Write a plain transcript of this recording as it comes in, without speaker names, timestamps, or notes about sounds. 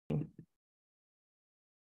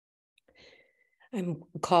I'm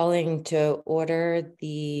calling to order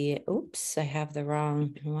the, oops, I have the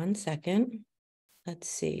wrong, 1 second. Let's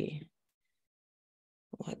see.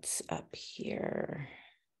 What's up here?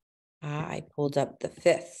 I pulled up the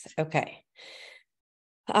 5th. Okay.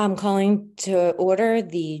 I'm calling to order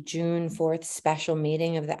the June 4th special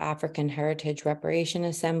meeting of the African Heritage Reparation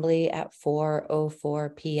Assembly at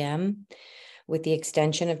 4:04 p.m. With the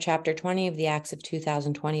extension of Chapter 20 of the Acts of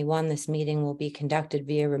 2021, this meeting will be conducted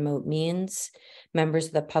via remote means. Members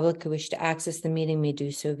of the public who wish to access the meeting may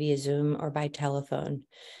do so via Zoom or by telephone.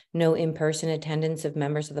 No in-person attendance of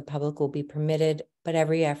members of the public will be permitted, but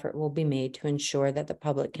every effort will be made to ensure that the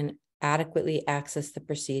public can adequately access the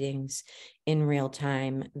proceedings in real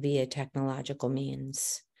time via technological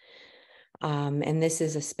means. And this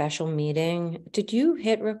is a special meeting. Did you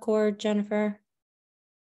hit record, Jennifer?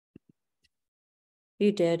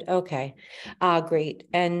 You did? Okay. Great.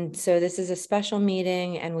 And so this is a special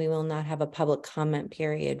meeting and we will not have a public comment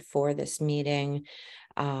period for this meeting.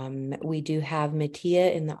 We do have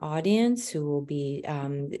Mattia in the audience who will be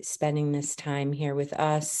spending this time here with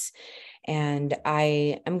us. And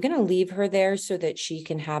I am going to leave her there so that she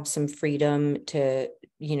can have some freedom to,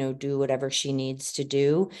 do whatever she needs to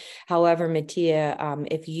do. However, Mattia,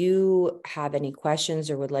 if you have any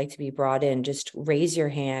questions or would like to be brought in, just raise your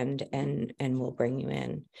hand and we'll bring you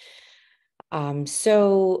in.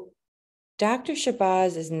 So Dr.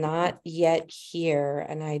 Shabazz is not yet here,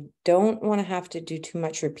 and I don't want to have to do too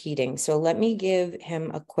much repeating. So let me give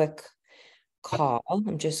him a quick call.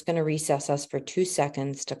 I'm just going to recess us for 2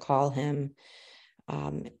 seconds to call him,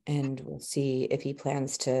 and we'll see if he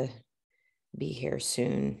plans to be here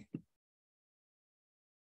soon.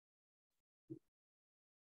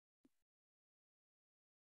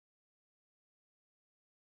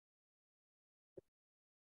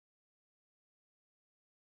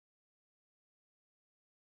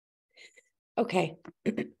 Okay.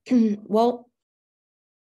 Well,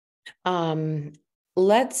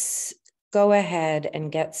 let's go ahead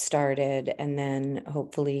and get started, and then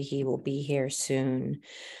hopefully he will be here soon.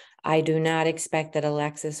 I do not expect that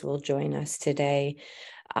Alexis will join us today.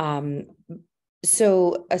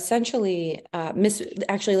 So essentially,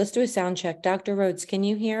 actually, let's do a sound check. Dr. Rhodes, can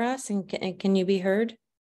you hear us and can you be heard?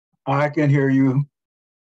 I can hear you.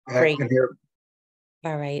 Great. I can hear.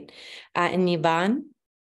 All right. And Yvonne?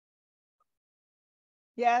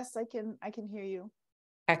 Yes, I can hear you.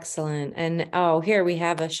 Excellent. And here we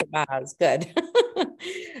have a Shabazz. Good.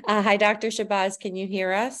 Hi, Dr. Shabazz. Can you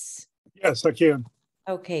hear us? Yes, I can.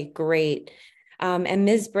 Okay, great. And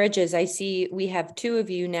Ms. Bridges, I see we have 2 of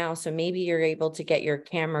you now, so maybe you're able to get your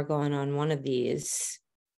camera going on one of these.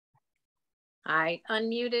 I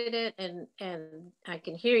unmuted it and I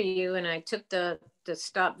can hear you, and I took the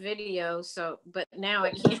stop video, but now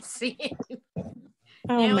I can't see it.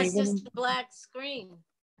 Now it's just a black screen.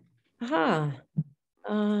 Huh.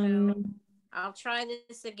 So I'll try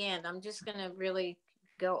this again. I'm just gonna really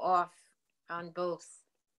go off on both.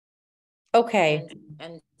 Okay.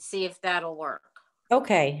 And see if that'll work.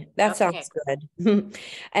 Okay, that sounds good.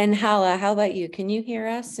 And Hala, how about you? Can you hear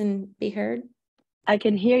us and be heard? I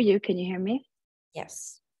can hear you. Can you hear me?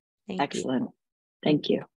 Yes. Excellent. Thank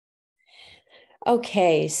you.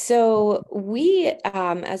 Okay, so we,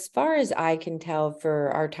 as far as I can tell for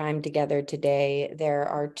our time together today, there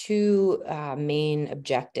are 2 main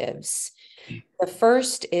objectives. The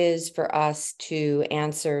first is for us to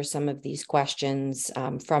answer some of these questions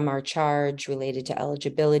from our charge related to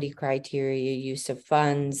eligibility criteria, use of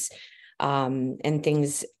funds, and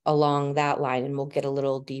things along that line, and we'll get a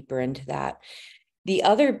little deeper into that. The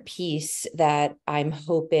other piece that I'm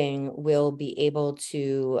hoping we'll be able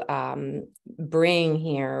to bring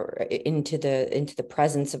here into the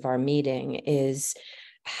presence of our meeting is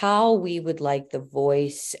how we would like the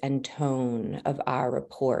voice and tone of our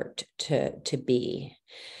report to be.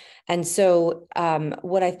 And so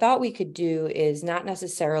what I thought we could do is not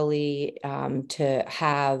necessarily to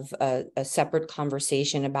have a separate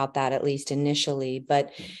conversation about that, at least initially,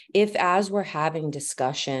 but if as we're having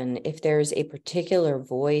discussion, if there's a particular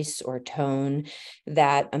voice or tone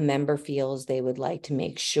that a member feels they would like to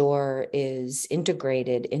make sure is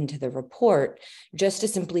integrated into the report, just to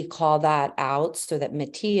simply call that out so that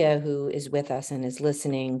Mattia, who is with us and is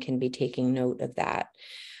listening, can be taking note of that.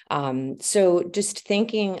 So just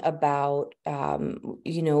thinking about,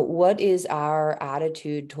 what is our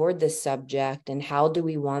attitude toward this subject and how do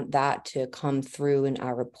we want that to come through in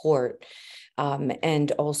our report?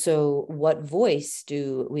 And also what voice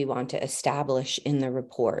do we want to establish in the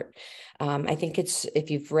report? I think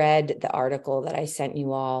if you've read the article that I sent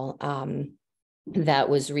you all, that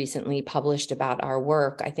was recently published about our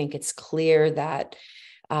work, I think it's clear that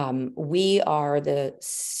We are the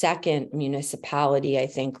second municipality, I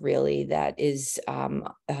think, really, that is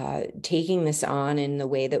taking this on in the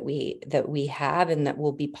way that we have, and that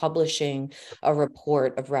will be publishing a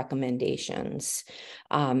report of recommendations.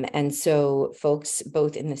 And so folks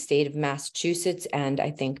both in the state of Massachusetts and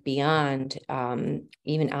I think beyond,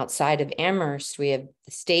 even outside of Amherst, we have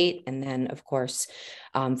the state, and then of course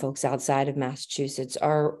folks outside of Massachusetts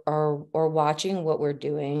are watching what we're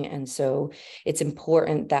doing. And so it's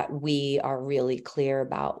important that we are really clear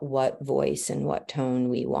about what voice and what tone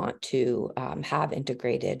we want to have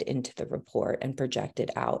integrated into the report and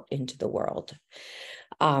projected out into the world.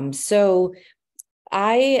 So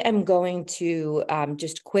I am going to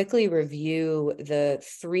just quickly review the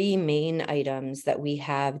three main items that we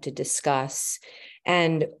have to discuss.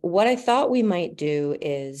 And what I thought we might do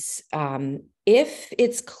is, if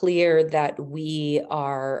it's clear that we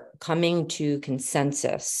are coming to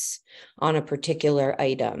consensus on a particular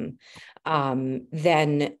item,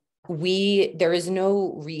 then there is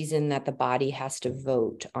no reason that the body has to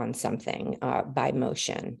vote on something by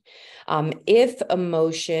motion. If a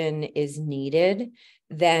motion is needed,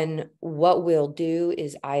 then what we'll do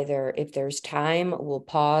is either, if there's time, we'll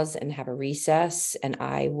pause and have a recess, and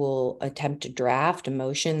I will attempt to draft a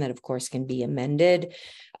motion that, of course, can be amended.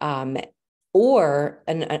 Or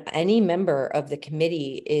any member of the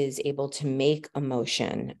committee is able to make a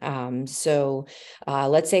motion. So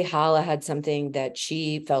let's say Hala had something that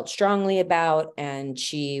she felt strongly about and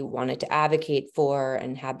she wanted to advocate for,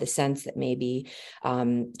 and had the sense that maybe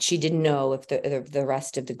she didn't know if the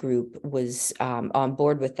rest of the group was on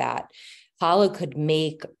board with that. Hala could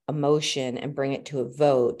make a motion and bring it to a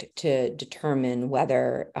vote to determine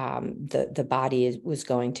whether the body was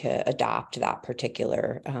going to adopt that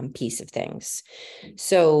particular piece of things.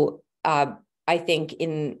 So I think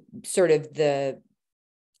in sort of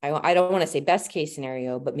I don't want to say best case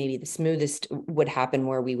scenario, but maybe the smoothest would happen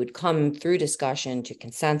where we would come through discussion to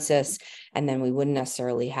consensus, and then we wouldn't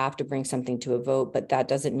necessarily have to bring something to a vote. But that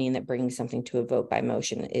doesn't mean that bringing something to a vote by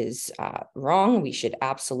motion is wrong. We should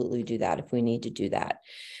absolutely do that if we need to do that.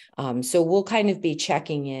 So we'll kind of be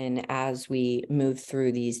checking in as we move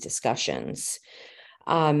through these discussions.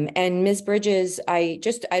 And Ms. Bridges, I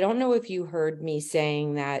don't know if you heard me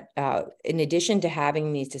saying that in addition to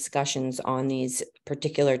having these discussions on these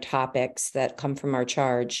particular topics that come from our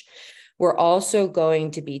charge, we're also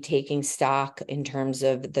going to be taking stock in terms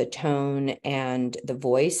of the tone and the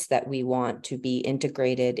voice that we want to be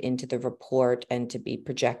integrated into the report and to be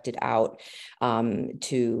projected out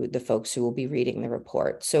to the folks who will be reading the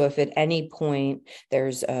report. So if at any point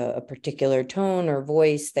there's a particular tone or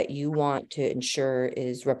voice that you want to ensure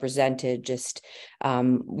is represented, just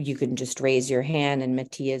you can just raise your hand, and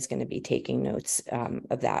Mattia is going to be taking notes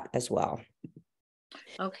of that as well.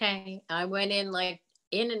 Okay, I went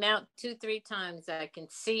in and out 2-3 times. I can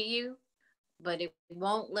see you, but it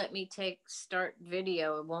won't let me start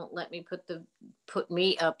video. It won't let me put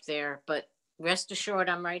me up there, but rest assured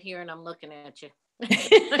I'm right here and I'm looking at you.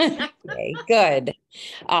 Okay, good.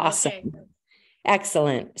 Awesome. Okay.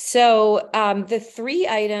 Excellent. So the three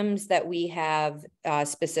items that we have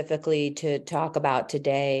specifically to talk about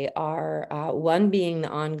today are one being the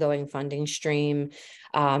ongoing funding stream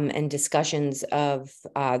and discussions of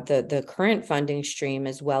the current funding stream,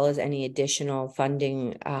 as well as any additional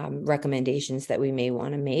funding recommendations that we may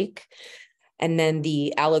want to make. And then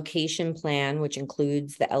the allocation plan, which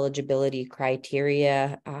includes the eligibility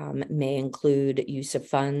criteria, may include use of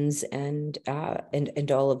funds and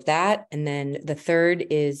all of that. And then the third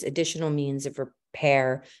is additional means of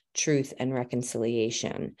repair, truth, and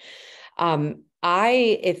reconciliation.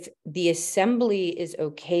 If the assembly is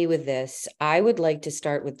okay with this, I would like to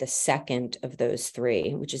start with the second of those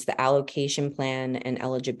three, which is the allocation plan and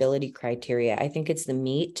eligibility criteria. I think it's the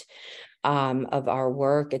meat of our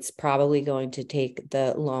work. It's probably going to take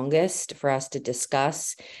the longest for us to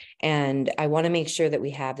discuss. And I want to make sure that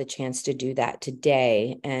we have the chance to do that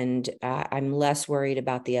today. And I'm less worried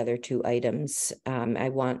about the other two items. I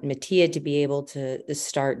want Mattia to be able to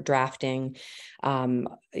start drafting, parts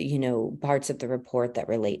of the report that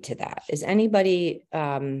relate to that. Does anybody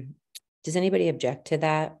object to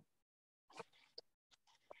that?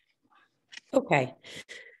 Okay.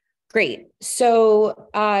 Great. So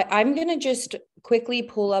I'm going to just quickly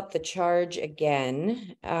pull up the charge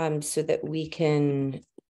again so that we can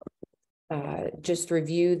just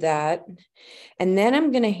review that. And then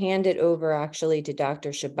I'm going to hand it over actually to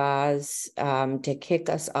Dr. Shabazz to kick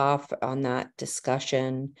us off on that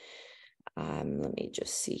discussion. Let me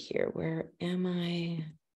just see here. Where am I?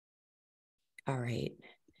 All right.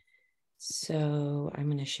 So I'm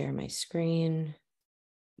going to share my screen.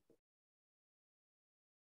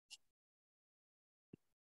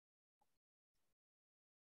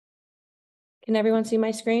 Can everyone see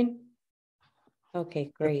my screen?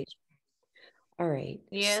 Okay, great. All right.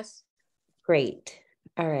 Yes. Great.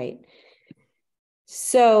 All right.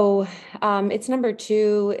 So it's number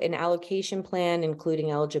 2, an allocation plan, including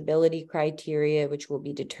eligibility criteria, which will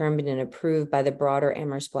be determined and approved by the broader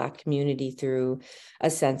Amherst Black community through a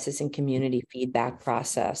census and community feedback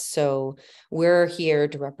process. So we're here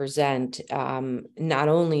to represent not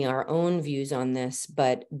only our own views on this,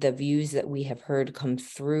 but the views that we have heard come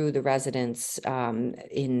through the residents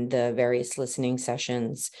in the various listening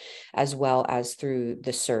sessions, as well as through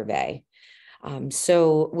the survey.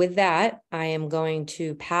 So with that, I am going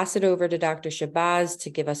to pass it over to Dr. Shabazz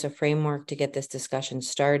to give us a framework to get this discussion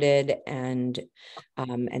started, and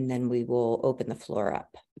then we will open the floor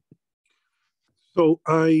up. So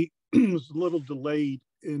I was a little delayed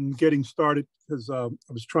in getting started because I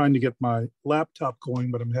was trying to get my laptop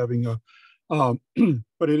going, but I'm having a,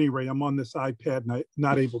 but anyway, I'm on this iPad and I'm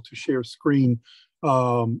not able to share screen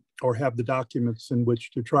or have the documents in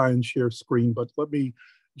which to try and share screen, but let me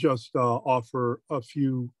just offer a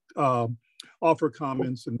few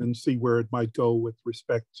comments and then see where it might go with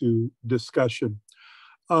respect to discussion.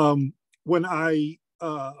 When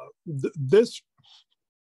this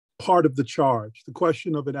part of the charge, the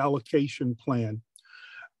question of an allocation plan,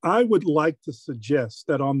 I would like to suggest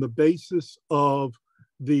that on the basis of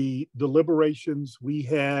the deliberations we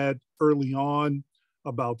had early on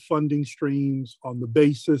about funding streams, on the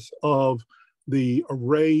basis of the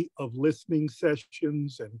array of listening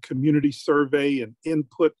sessions and community survey and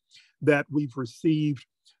input that we've received,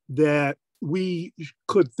 that we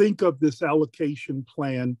could think of this allocation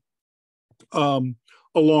plan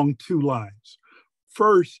along 2 lines.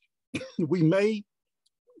 First, we may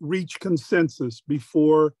reach consensus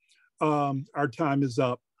before our time is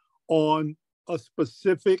up on a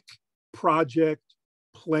specific project,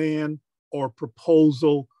 plan, or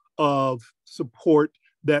proposal of support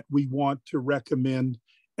that we want to recommend,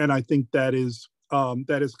 and I think that is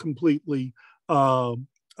completely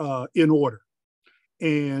in order.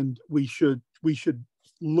 And we should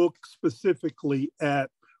look specifically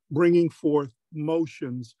at bringing forth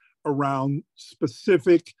motions around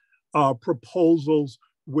specific proposals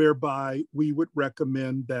whereby we would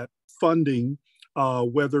recommend that funding,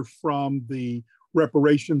 whether from the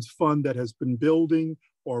reparations fund that has been building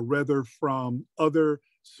or whether from other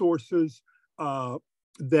sources,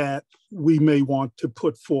 that we may want to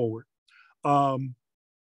put forward.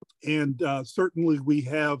 Certainly we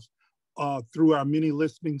have, through our many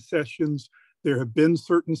listening sessions, there have been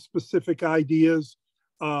certain specific ideas,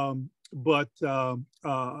 but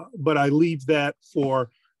I leave that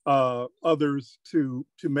for others to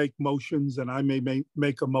make motions, and I may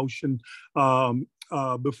make a motion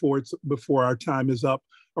before our time is up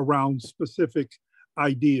around specific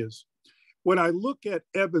ideas. When I look at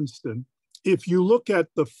Evanston, if you look at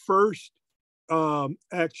the first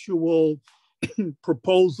actual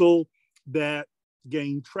proposal that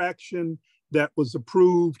gained traction, that was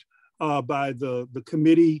approved by the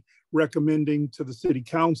committee recommending to the city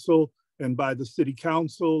council and by the city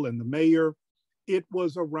council and the mayor, it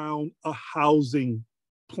was around a housing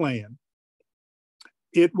plan.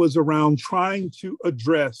 It was around trying to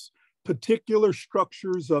address particular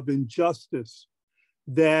structures of injustice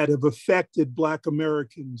that have affected Black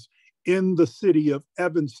Americans in the city of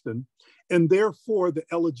Evanston. And therefore, the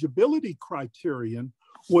eligibility criterion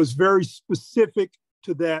was very specific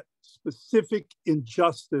to that specific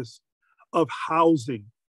injustice of housing,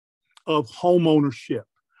 of home ownership,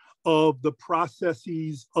 of the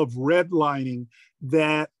processes of redlining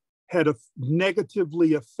that had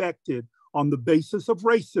negatively affected, on the basis of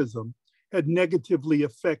racism, had negatively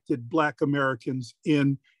affected Black Americans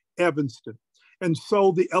in Evanston. And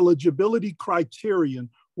so the eligibility criterion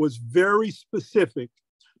was very specific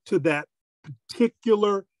to that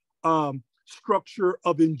particular structure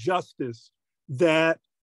of injustice that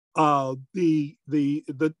the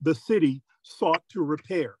city sought to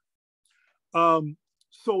repair.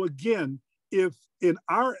 So again, if in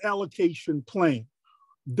our allocation plan,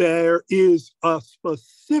 there is a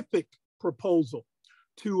specific proposal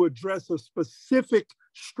to address a specific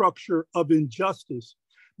structure of injustice,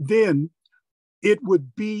 then it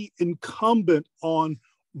would be incumbent on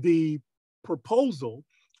the proposal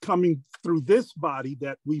coming through this body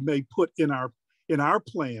that we may put in our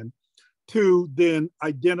plan to then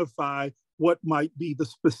identify what might be the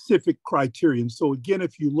specific criterion. So again,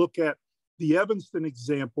 if you look at the Evanston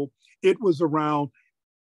example, it was around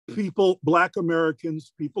people, Black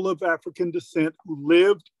Americans, people of African descent who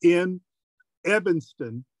lived in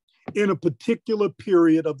Evanston in a particular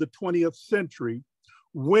period of the 20th century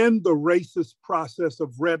when the racist process of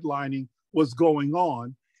redlining was going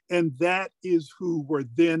on. and that is who were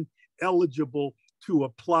then eligible to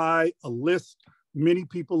apply. A list, many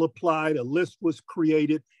people applied, a list was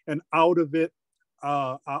created, and out of it,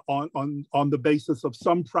 on the basis of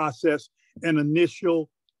some process, an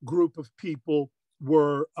initial group of people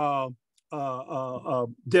were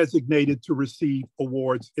designated to receive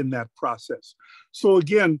awards in that process. So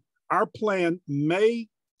again, our plan may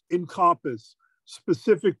encompass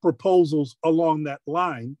specific proposals along that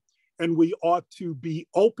line, and we ought to be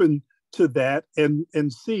open to that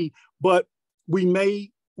and see, but we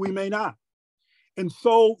may not. And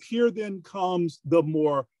so here then comes the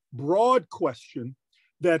more broad question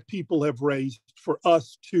that people have raised for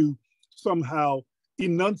us to somehow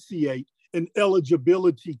enunciate an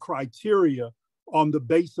eligibility criteria on the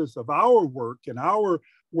basis of our work and our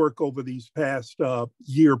work over these past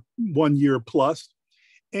 1 year plus.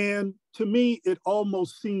 And to me, it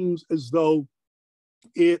almost seems as though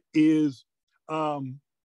it is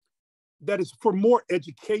that is for more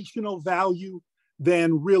educational value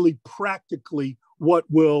than really practically what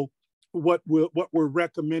we're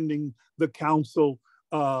recommending the council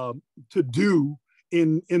to do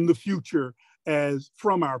in the future as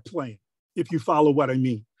from our plan, if you follow what I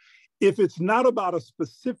mean. If it's not about a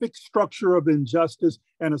specific structure of injustice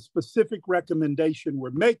and a specific recommendation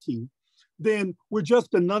we're making, then we're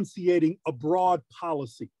just enunciating a broad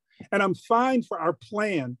policy. And I'm fine for our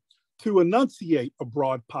plan to enunciate a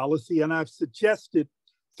broad policy, and I've suggested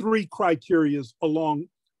 3 criteria along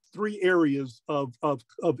 3 areas of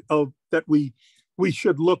that we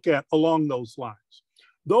should look at along those lines.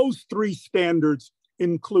 Those 3 standards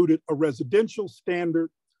included a residential standard,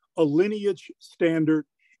 a lineage standard,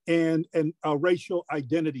 and a racial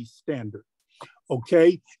identity standard.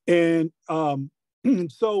 Okay, and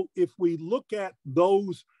so if we look at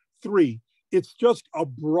those 3, it's just a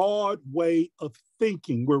broad way of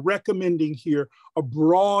thinking. We're recommending here a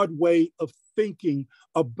broad way of thinking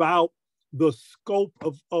about the scope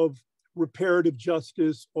of reparative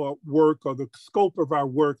justice or work, or the scope of our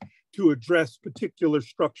work to address particular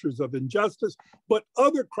structures of injustice, but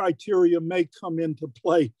other criteria may come into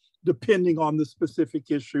play depending on the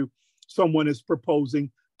specific issue someone is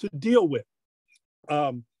proposing to deal with.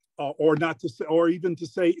 Or not to say, or even to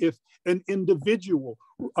say, if an individual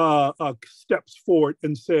steps forward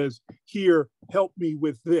and says, "Here, help me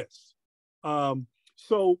with this."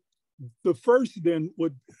 So the first then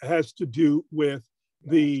has to do with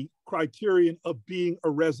the criterion of being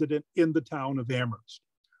a resident in the town of Amherst.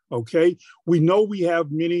 Okay, we know we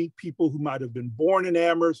have many people who might have been born in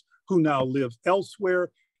Amherst who now live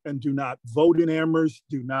elsewhere and do not vote in Amherst,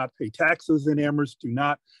 do not pay taxes in Amherst, do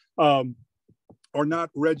not are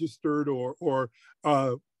not registered, or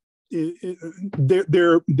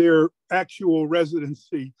their actual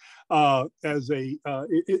residency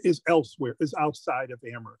is elsewhere, is outside of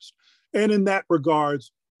Amherst. And in that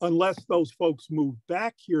regards, unless those folks move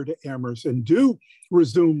back here to Amherst and do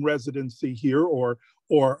resume residency here or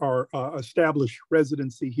establish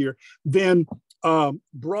residency here, then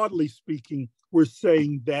broadly speaking, we're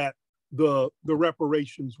saying that the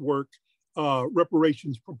reparations work,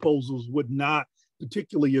 reparations proposals would not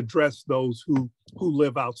particularly address those who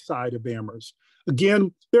live outside of Amherst.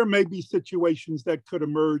 Again, there may be situations that could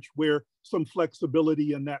emerge where some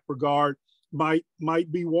flexibility in that regard might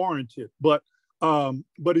be warranted, but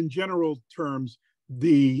in general terms,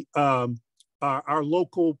 our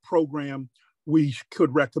local program, we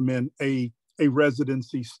could recommend a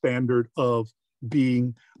residency standard of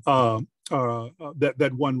being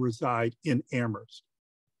that one reside in Amherst.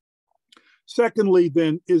 Secondly,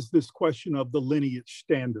 then, is this question of the lineage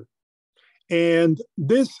standard. And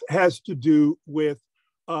this has to do with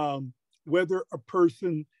whether a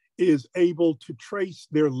person is able to trace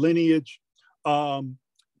their lineage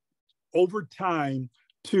over time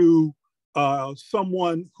to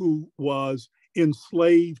someone who was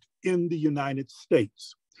enslaved in the United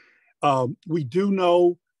States. We do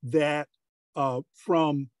know that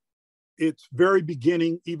from its very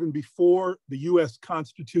beginning, even before the US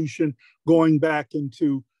Constitution, going back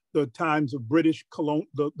into the times of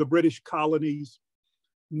the British colonies,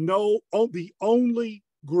 the only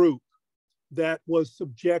group that was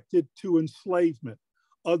subjected to enslavement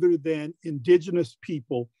other than indigenous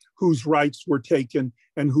people whose rights were taken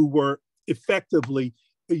and who were effectively,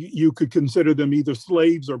 you could consider them either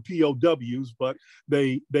slaves or POWs, but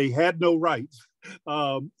they had no rights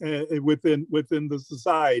within the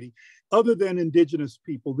society. Other than indigenous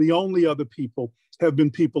people, the only other people have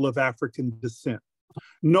been people of African descent.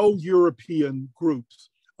 No European groups,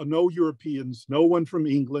 no Europeans, no one from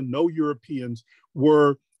England, no Europeans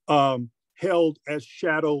were held as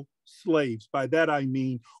chattel slaves. By that I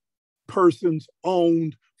mean persons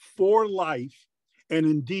owned for life, and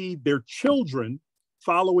indeed their children,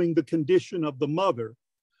 following the condition of the mother,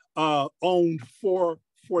 owned for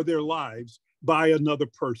their lives by another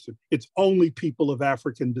person. It's only people of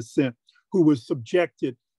African descent who were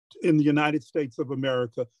subjected in the United States of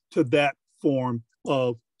America to that form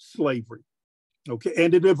of slavery. Okay,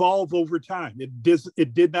 and it evolved over time.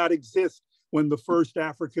 It did not exist when the first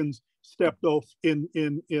Africans stepped off in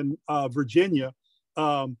Virginia.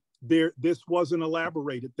 This wasn't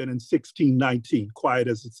elaborated then in 1619, quiet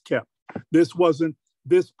as it's kept. This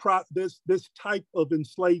type of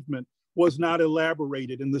enslavement was not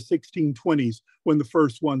elaborated in the 1620s when the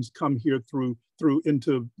first ones come here through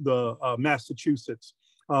into the Massachusetts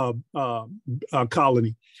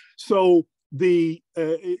colony. So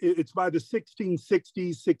it's by the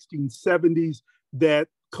 1660s, 1670s that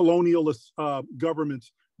colonialist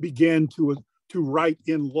governments began to write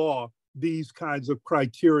in law these kinds of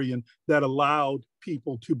criterion that allowed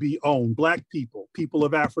people to be owned, Black people, people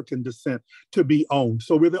of African descent, to be owned.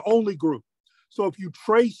 So we're the only group. So if you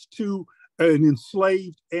trace to an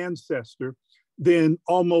enslaved ancestor, then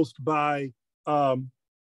almost by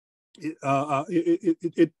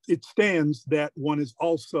it stands that one is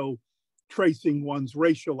also tracing one's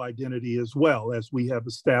racial identity as well, as we have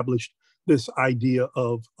established this idea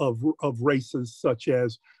of races such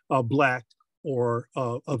as Black or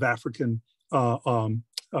of African,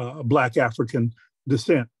 Black African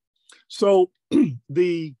descent. So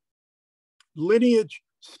the lineage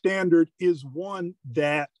standard is one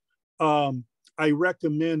that I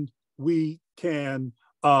recommend we can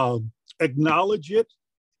acknowledge it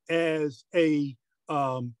as a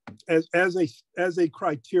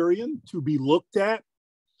criterion to be looked at.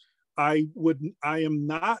 I am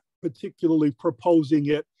not particularly proposing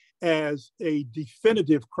it as a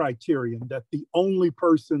definitive criterion that the only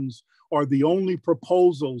persons or the only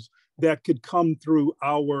proposals that could come through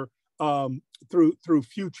our through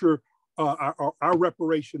future our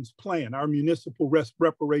reparations plan, our municipal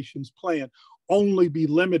reparations plan, only be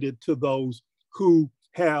limited to those who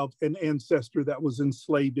have an ancestor that was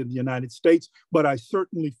enslaved in the United States. But I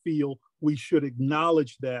certainly feel we should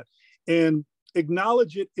acknowledge that, and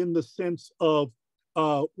acknowledge it in the sense of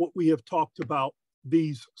what we have talked about,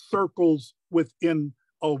 these circles within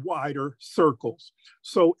a wider circles.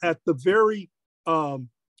 So at the very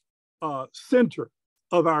center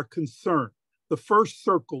of our concern, the first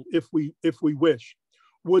circle, if we wish,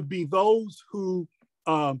 would be those who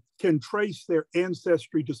can trace their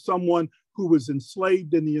ancestry to someone who was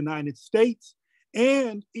enslaved in the United States,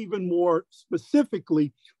 and even more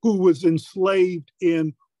specifically, who was enslaved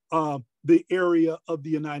in the area of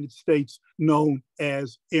the United States known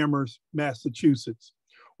as Amherst, Massachusetts,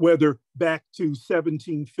 whether back to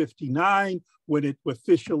 1759, when it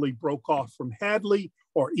officially broke off from Hadley,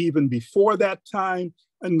 or even before that time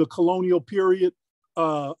in the colonial period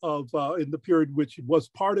in the period which it was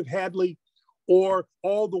part of Hadley, or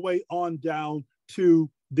all the way on down to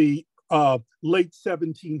the late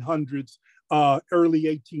 1700s, early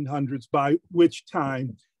 1800s, by which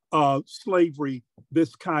time slavery,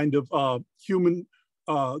 this kind of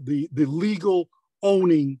the legal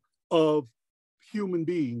owning of human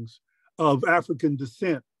beings of African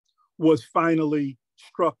descent, was finally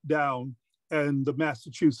struck down, and the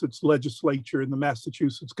Massachusetts legislature and the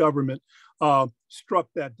Massachusetts government struck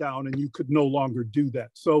that down, and you could no longer do that.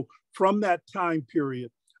 So from that time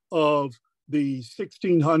period of the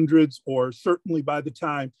 1600s, or certainly by the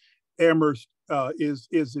time Amherst is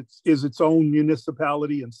its own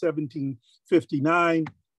municipality in 1759,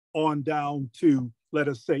 on down to, let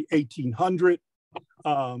us say, 1800,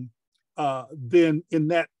 then in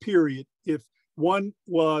that period, if one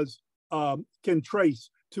can trace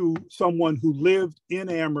to someone who lived in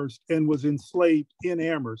Amherst and was enslaved in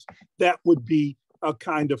Amherst, that would be a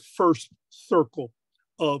kind of first circle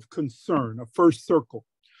of concern, a first circle.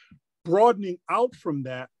 Broadening out from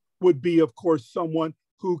that would be, of course, someone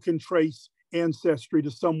who can trace ancestry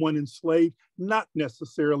to someone enslaved, not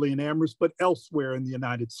necessarily in Amherst, but elsewhere in the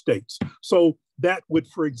United States. So that would,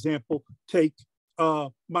 for example, take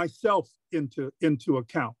myself into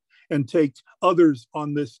account, and take others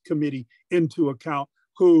on this committee into account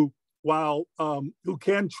who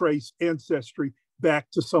can trace ancestry back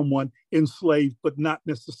to someone enslaved, but not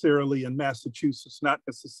necessarily in Massachusetts, not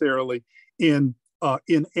necessarily in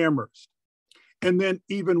Amherst. And then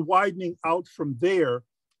even widening out from there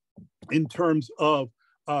in terms of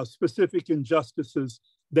specific injustices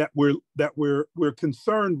that we're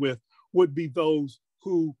concerned with, would be those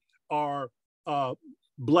who are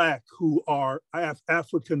Black, who are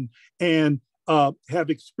African, and have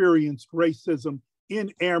experienced racism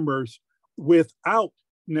in Amherst without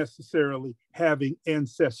necessarily having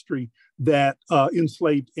ancestry that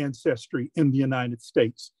enslaved ancestry in the United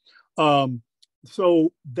States.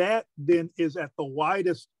 So that then is at the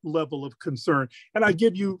widest level of concern. And I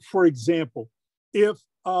give you, for example, if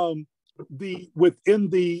within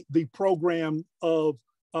the program of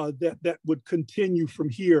that would continue from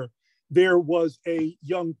here, there was a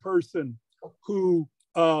young person who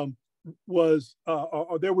or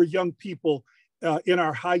there were young people in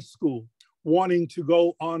our high school wanting to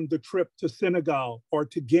go on the trip to Senegal or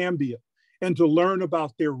to Gambia and to learn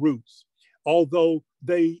about their roots, although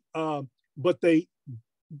their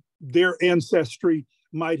ancestry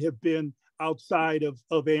might have been outside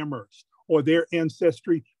of Amherst, or their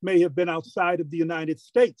ancestry may have been outside of the United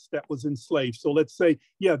States that was enslaved. So let's say,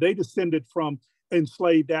 yeah, they descended from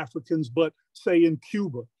enslaved Africans, but say in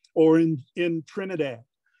Cuba or in Trinidad,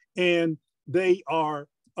 and they are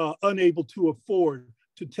unable to afford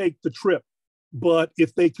to take the trip. But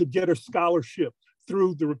if they could get a scholarship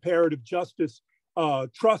through the Reparative Justice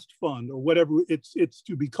Trust Fund, or whatever it's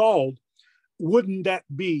to be called, wouldn't that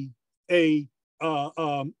be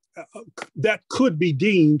that could be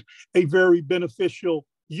deemed a very beneficial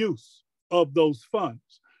use of those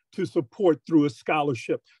funds to support through a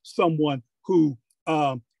scholarship someone who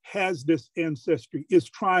has this ancestry, is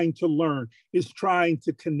trying to learn, is trying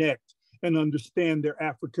to connect and understand their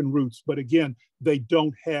African roots. But again, they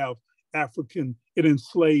don't have an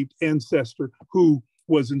enslaved ancestor who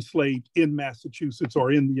was enslaved in Massachusetts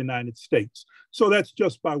or in the United States. So that's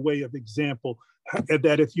just by way of example,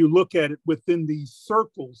 that if you look at it within these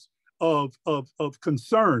circles of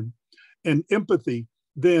concern and empathy,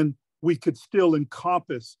 then we could still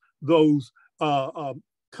encompass those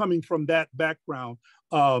coming from that background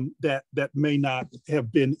that may not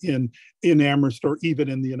have been in Amherst or even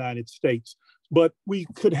in the United States. But we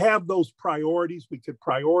could have those priorities. We could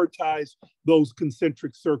prioritize those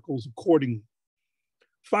concentric circles accordingly.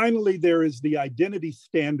 Finally, there is the identity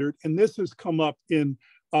standard, and this has come up in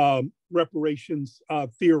reparations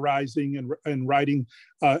theorizing and writing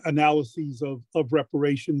analyses of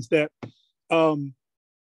reparations, that the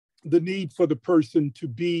need for the person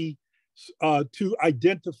to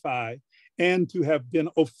identify and to have been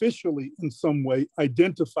officially in some way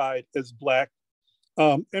identified as Black.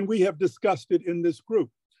 And we have discussed it in this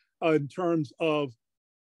group in terms of,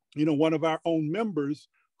 one of our own members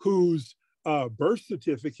whose birth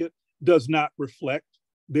certificate does not reflect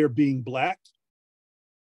their being Black,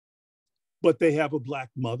 but they have a Black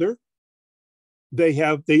mother. They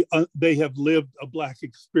have lived a Black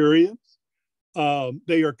experience.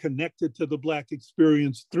 They are connected to the Black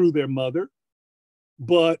experience through their mother,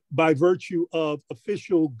 but by virtue of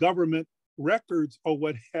official government records or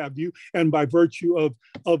what have you, and by virtue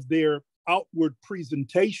of their outward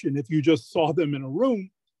presentation, if you just saw them in a room,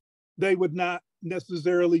 they would not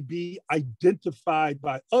necessarily be identified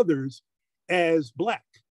by others as Black.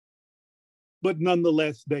 But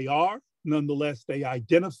nonetheless, they are. Nonetheless, they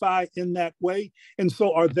identify in that way. And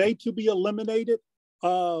so are they to be eliminated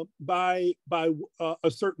by a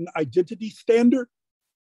certain identity standard?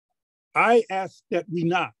 I ask that we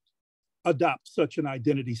not adopt such an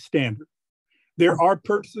identity standard. There are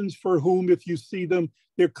persons for whom, if you see them,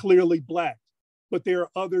 they're clearly Black, but there are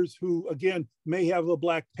others who, again, may have a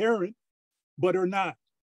Black parent, but are not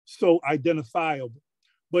so identifiable.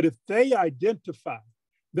 But if they identify,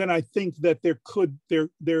 then I think that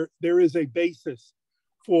there is a basis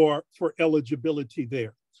for eligibility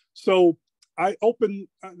there. So I open,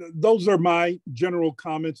 those are my general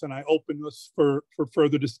comments, and I open us for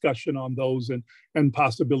further discussion on those and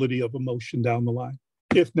possibility of a motion down the line,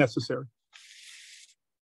 if necessary.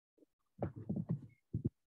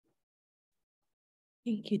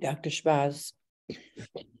 Thank you, Dr. Shabazz.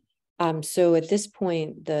 So at this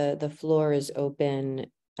point, the floor is open,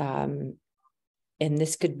 and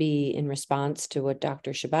this could be in response to what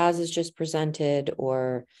Dr. Shabazz has just presented,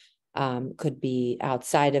 or could be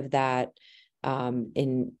outside of that,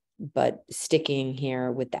 but sticking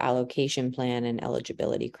here with the allocation plan and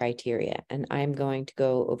eligibility criteria. And I'm going to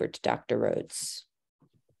go over to Dr. Rhodes.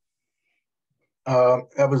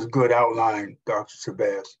 That was a good outline, Dr.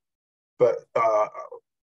 Shabazz. But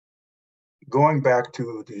going back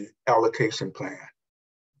to the allocation plan,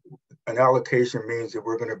 an allocation means that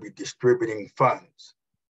we're going to be distributing funds.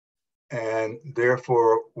 And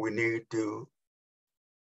therefore, we need to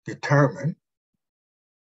determine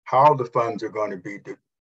how the funds are going to be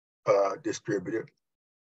distributed,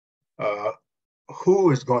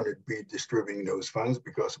 who is going to be distributing those funds,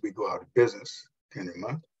 because we go out of business in a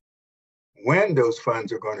month, when those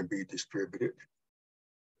funds are going to be distributed,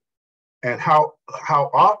 and how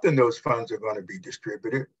often those funds are going to be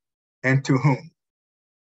distributed, and to whom.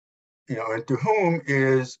 and to whom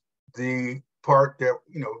is the part that,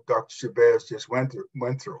 Dr. Shabazz just went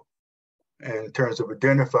through in terms of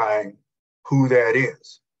identifying who that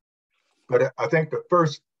is. But I think the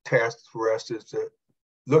first task for us is to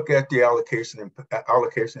look at the allocation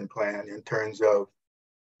plan in terms of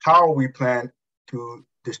how we plan to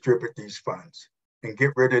distribute these funds and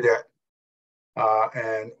get rid of that.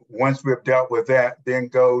 And once we've dealt with that, then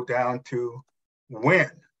go down to when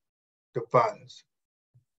the funds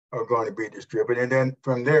are going to be distributed. And then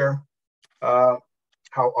from there, how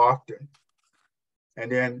often,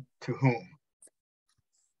 and then to whom.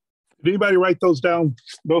 Did anybody write those down?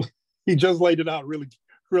 He just laid it out really,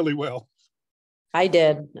 really well. I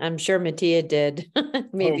did. I'm sure Mattia did.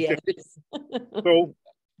 Maybe Okay. others. So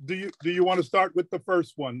do you want to start with the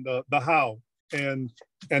first one, the how? And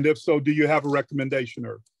if so, do you have a recommendation?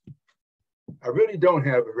 Or I really don't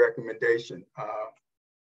have a recommendation,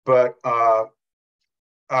 but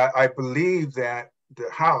I believe that the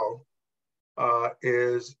how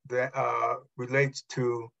is that relates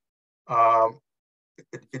to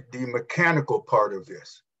the mechanical part of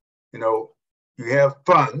this. You have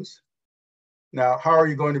funds. Now, how are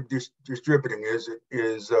you going to be distributing?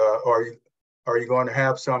 Are you going to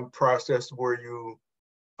have some process where you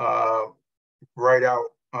write out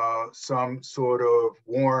some sort of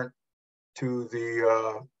warrant to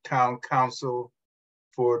the town council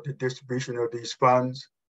for the distribution of these funds?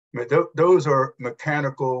 I mean, those are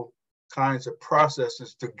mechanical kinds of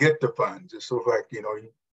processes to get the funds. It's sort of like,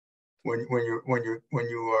 when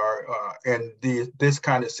you are in this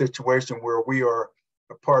kind of situation where we are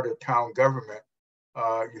a part of town government,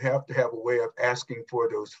 you have to have a way of asking for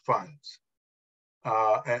those funds.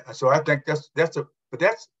 And so I think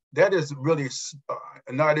that is really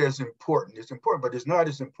not as important. It's important, but it's not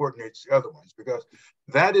as important as the other ones, because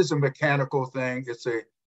that is a mechanical thing. It's a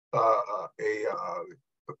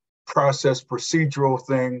process, procedural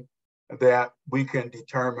thing that we can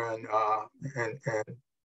determine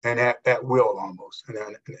and at will almost.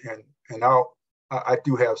 And I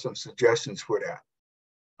do have some suggestions for that.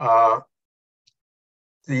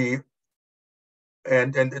 Then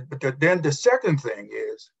the second thing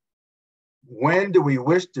is, when do we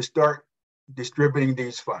wish to start distributing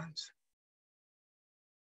these funds?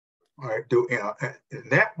 All right,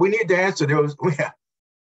 that we need to answer those.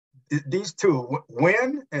 These two,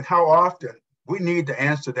 when and how often, we need to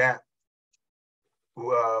answer that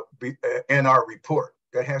in our report.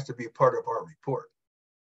 That has to be part of our report.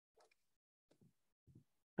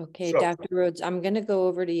 Okay, so, Dr. Rhodes, I'm going to go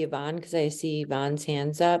over to Yvonne because I see Yvonne's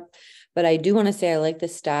hands up, but I do want to say I like the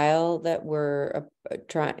style that we're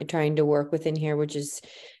trying to work within here, which is,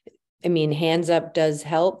 I mean, hands up does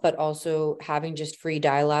help, but also having just free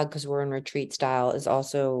dialogue because we're in retreat style is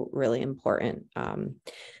also really important.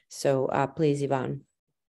 So please, Yvonne.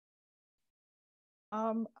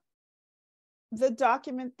 The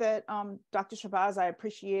document that Dr. Shabazz, I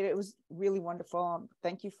appreciate it. It was really wonderful.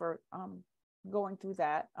 Thank you for going through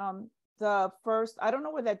that. The first, I don't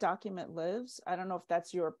know where that document lives. I don't know if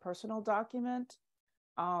that's your personal document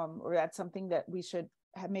or that's something that we should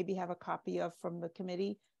maybe have a copy of from the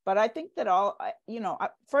committee. But I think that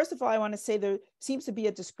first of all, I want to say there seems to be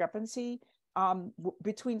a discrepancy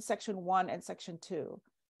between Section 1 and Section 2.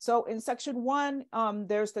 So in Section 1,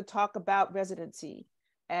 there's the talk about residency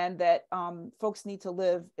and that folks need to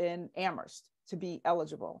live in Amherst to be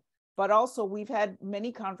eligible. But also we've had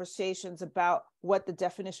many conversations about what the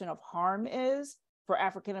definition of harm is for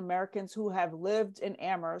African Americans who have lived in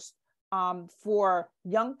Amherst, for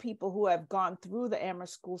young people who have gone through the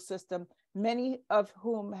Amherst school system, many of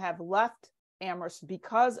whom have left Amherst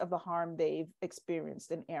because of the harm they've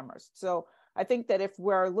experienced in Amherst. So I think that if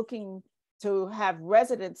we're looking to have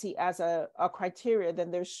residency as a criteria, then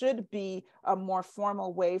there should be a more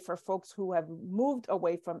formal way for folks who have moved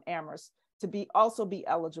away from Amherst to also be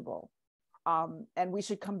eligible. And we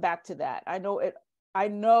should come back to that. I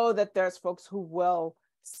know that there's folks who will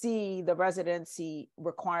see the residency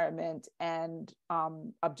requirement and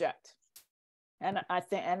object. And I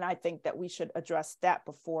think that we should address that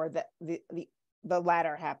before the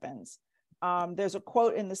latter happens. There's a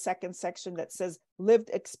quote in the second section that says lived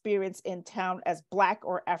experience in town as Black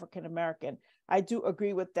or African American. I do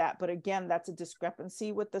agree with that, but again, that's a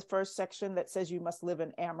discrepancy with the first section that says you must live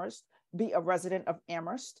in Amherst, be a resident of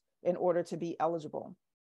Amherst in order to be eligible.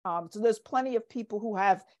 So there's plenty of people who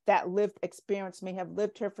have that lived experience, may have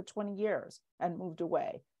lived here for 20 years and moved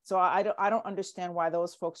away. So I don't understand why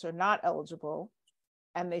those folks are not eligible,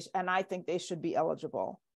 and I think they should be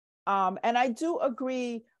eligible. And I do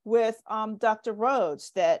agree with Dr.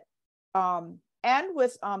 Rhodes that, and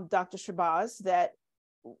with Dr. Shabazz, that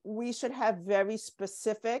we should have very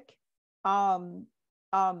specific um,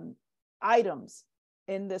 items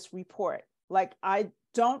in this report. Like, I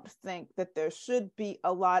don't think that there should be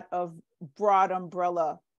a lot of broad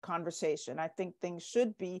umbrella conversation. I think things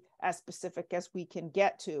should be as specific as we can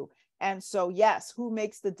get to. And so, yes, who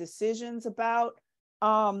makes the decisions about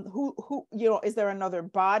who, is there another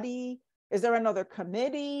body? Is there another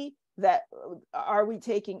committee? That are we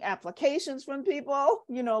taking applications from people?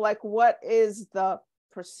 Like, what is the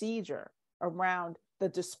procedure around the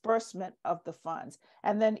disbursement of the funds?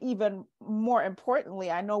 And then, even more importantly,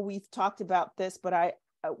 I know we've talked about this, but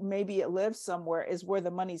maybe it lives somewhere, is where the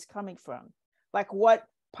money's coming from. Like, what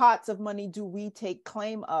pots of money do we take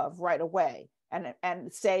claim of right away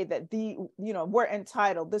and say that we're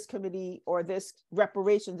entitled, this committee or this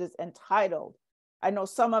reparations is entitled? I know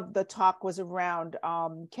some of the talk was around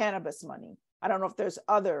cannabis money. I don't know if there's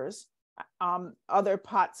other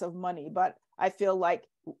pots of money, but I feel like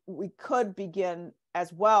we could begin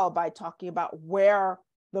as well by talking about where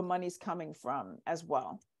the money's coming from as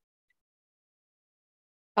well.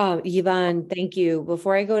 Yvonne, thank you.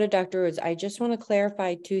 Before I go to Dr. Rhodes, I just want to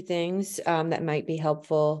clarify two things that might be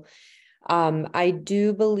helpful. I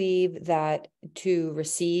do believe that to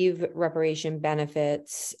receive reparation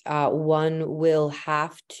benefits, one will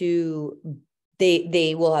have to,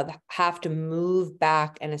 they will have to move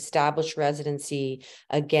back and establish residency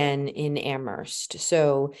again in Amherst.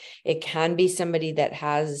 So it can be somebody that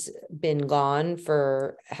has been gone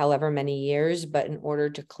for however many years, but in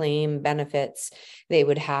order to claim benefits, they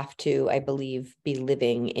would have to, I believe, be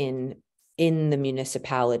living in the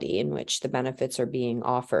municipality in which the benefits are being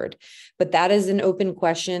offered. But that is an open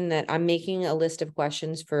question that I'm making a list of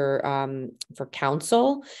questions for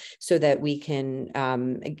council so that we can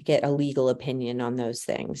get a legal opinion on those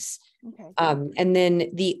things. Okay. And then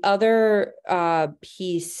the other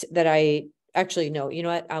piece that no, you know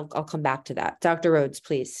what? I'll come back to that. Dr. Rhodes,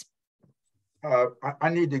 please. I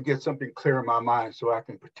need to get something clear in my mind so I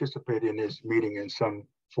can participate in this meeting in some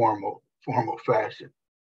formal fashion.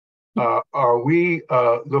 Are we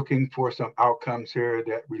looking for some outcomes here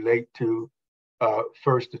that relate to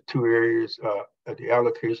first the two areas of the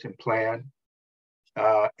allocation plan,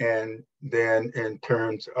 and then in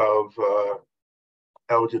terms of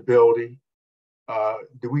eligibility?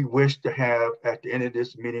 Do we wish to have at the end of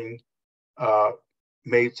this meeting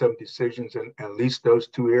made some decisions in at least those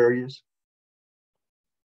two areas?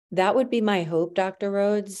 That would be my hope, Dr.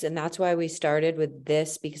 Rhodes. And that's why we started with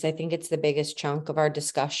this, because I think it's the biggest chunk of our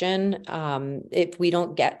discussion. If we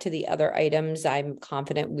don't get to the other items, I'm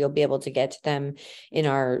confident we'll be able to get to them in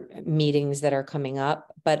our meetings that are coming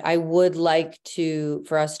up. But I would like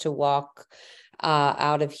for us to walk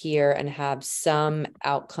out of here and have some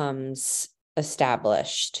outcomes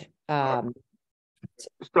established.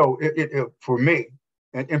 So for me,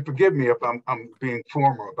 and forgive me if I'm being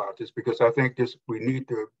formal about this, because I think we need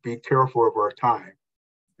to be careful of our time,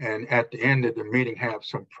 and at the end of the meeting have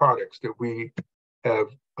some products that we have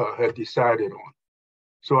decided on.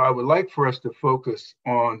 So I would like for us to focus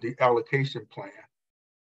on the allocation plan,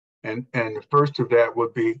 and the first of that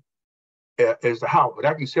would be is the how. But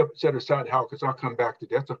I can set aside how, because I'll come back to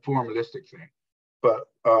that. That's a formalistic thing, but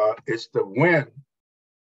it's the when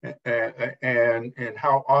and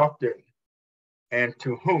how often. And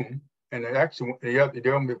to whom, and actually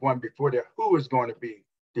the only one before that, who is going to be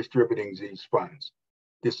distributing these funds?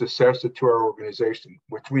 This is assessed to our organization,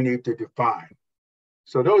 which we need to define.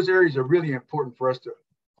 So those areas are really important for us to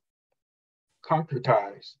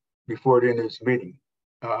concretize before the end of this meeting,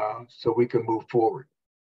 so we can move forward.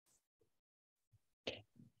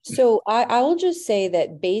 So I will just say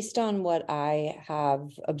that based on what I have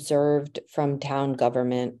observed from town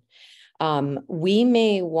government, we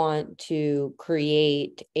may want to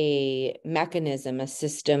create a mechanism, a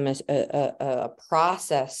system, a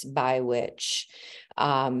process by which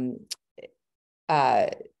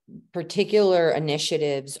particular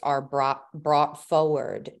initiatives are brought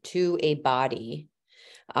forward to a body.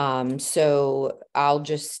 So I'll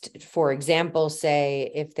just, for example,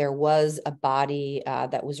 say if there was a body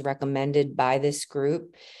that was recommended by this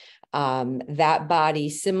group, that body,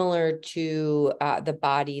 similar to the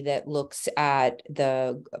body that looks at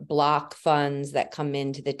the block funds that come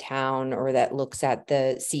into the town or that looks at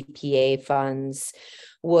the CPA funds,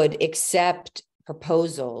 would accept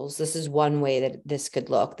proposals. This is one way that this could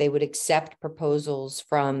look. They would accept proposals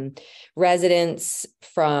from residents,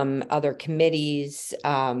 from other committees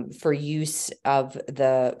for use of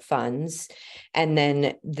the funds. And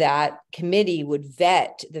then that committee would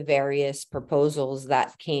vet the various proposals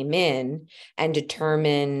that came in and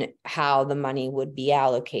determine how the money would be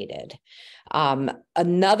allocated.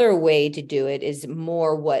 Another way to do it is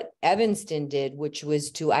more what Evanston did, which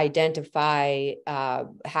was to identify,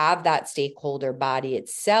 have that stakeholder body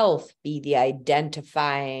itself be the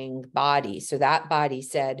identifying body. So that body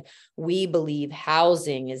said, we believe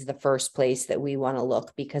housing is the first place that we want to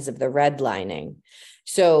look because of the redlining.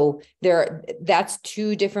 So that's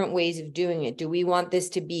two different ways of doing it. Do we want this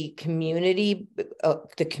to be community?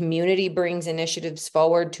 The community brings initiatives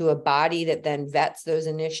forward to a body that then vets those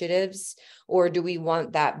initiatives? Or do we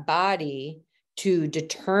want that body to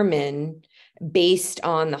determine, based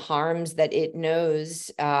on the harms that it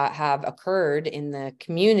knows have occurred in the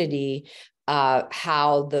community,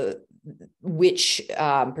 which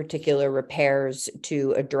particular repairs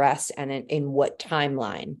to address and in what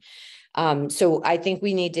timeline? So I think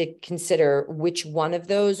we need to consider which one of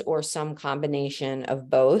those or some combination of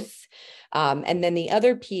both. And then the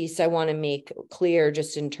other piece I want to make clear,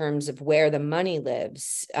 just in terms of where the money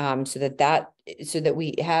lives, so that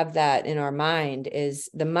we have that in our mind, is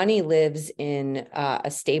the money lives in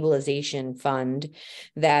a stabilization fund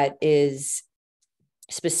that is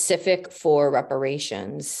specific for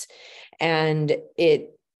reparations, and it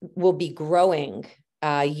will be growing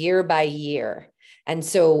year by year. And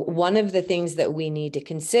so one of the things that we need to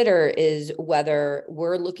consider is whether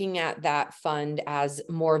we're looking at that fund as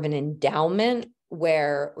more of an endowment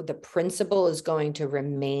where the principal is going to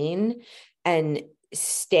remain and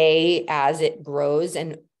stay as it grows.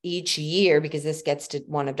 And each year, because this gets to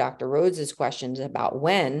one of Dr. Rhodes's questions about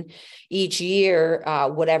when, each year,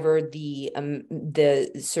 whatever the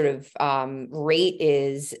sort of rate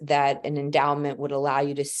is that an endowment would allow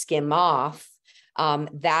you to skim off,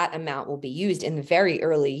 that amount will be used. In the very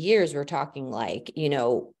early years, we're talking like,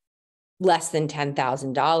 less than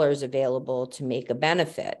 $10,000 available to make a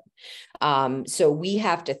benefit. So we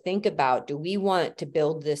have to think about, do we want to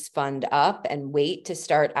build this fund up and wait to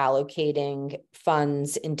start allocating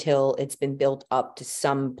funds until it's been built up to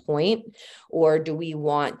some point? Or do we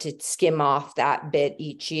want to skim off that bit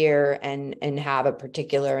each year and have a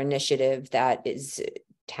particular initiative that is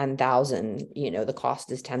 10,000, the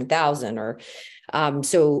cost is 10,000, or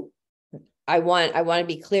so I want to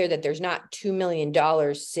be clear that there's not $2 million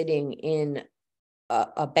sitting in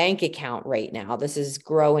a bank account right now. This is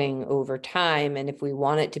growing over time. And if we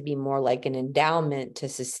want it to be more like an endowment to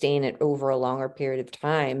sustain it over a longer period of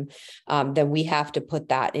time, then we have to put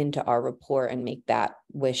that into our report and make that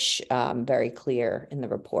wish very clear in the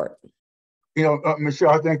report. Michelle,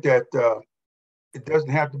 I think that it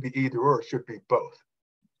doesn't have to be either or, it should be both.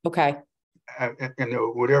 Okay. And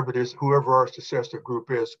whatever it is, whoever our successor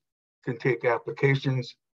group is can take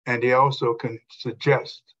applications, and they also can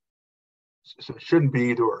suggest. So it shouldn't be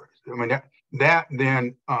either or. I mean, that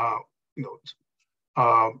then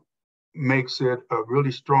makes it a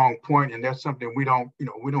really strong point, and that's something we don't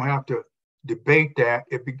have to debate. That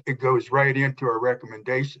it goes right into our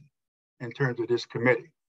recommendation in terms of this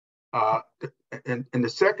committee. And the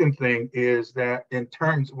second thing is that in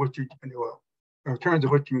terms of what you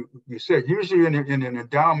said, usually in an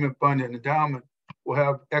endowment fund, an endowment will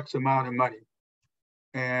have X amount of money,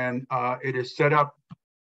 and it is set up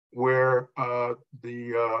where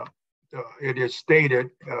it is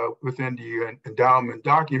stated within the endowment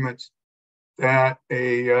documents that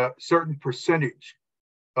a certain percentage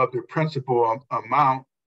of the principal amount,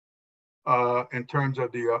 in terms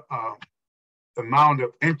of the amount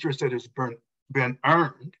of interest that has been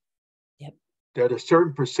earned, yep, that a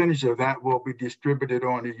certain percentage of that will be distributed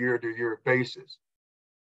on a year-to-year basis.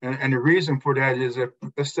 And the reason for that is, if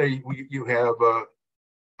let's say you have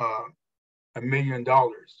 $1 million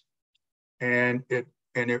and it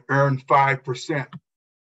earned 5%,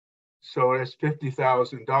 so that's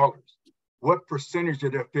 $50,000. What percentage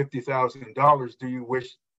of that $50,000 do you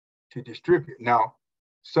wish to distribute? Now,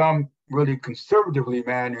 some really conservatively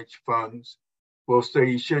managed funds will say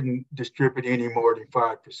you shouldn't distribute any more than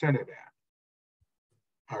 5% of that.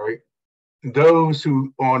 All right. Those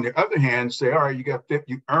who, on the other hand, say, all right, you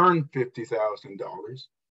earned $50,000.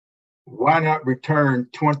 Why not return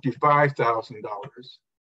 $25,000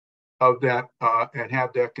 of that and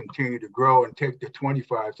have that continue to grow, and take the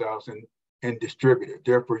 $25,000 and distribute it?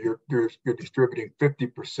 Therefore, you're distributing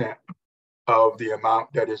 50% of the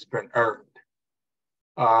amount that has been earned.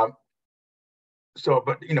 But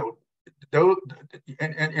those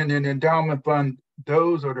and an endowment fund,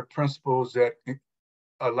 those are the principles that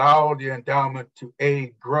allow the endowment to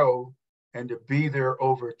grow and to be there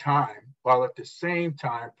over time, while at the same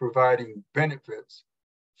time providing benefits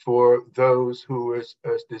for those who is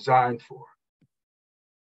designed for.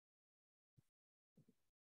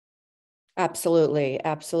 Absolutely.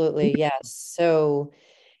 Yes. So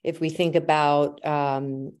if we think about,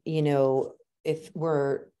 if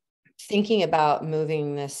we're thinking about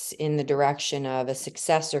moving this in the direction of a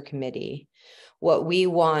successor committee, what we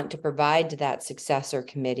want to provide to that successor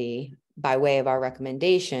committee by way of our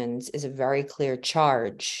recommendations is a very clear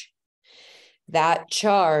charge. That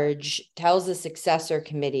charge tells the successor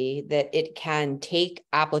committee that it can take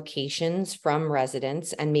applications from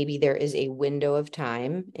residents, and maybe there is a window of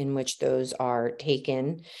time in which those are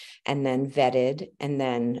taken and then vetted and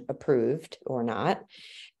then approved or not.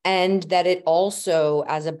 And that it also,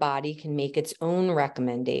 as a body, can make its own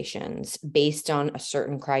recommendations based on a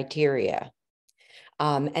certain criteria.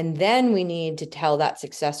 And then we need to tell that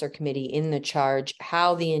successor committee in the charge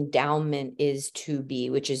how the endowment is to be,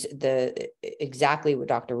 which is exactly what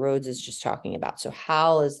Dr. Rhodes is just talking about. So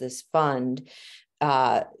how is this fund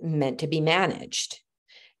meant to be managed?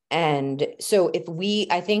 And so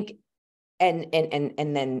I think,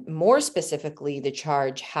 and then more specifically, the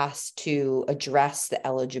charge has to address the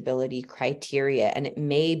eligibility criteria, and it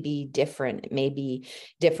may be different. It may be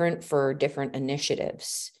different for different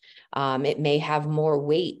initiatives. It may have more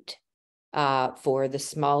weight for the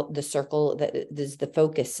circle that is the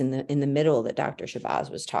focus in the middle that Dr. Shabazz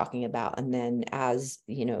was talking about. And then as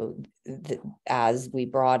you know, as we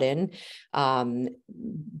brought in,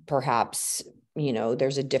 perhaps, you know,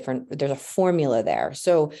 there's a formula there.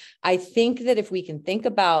 So I think that if we can think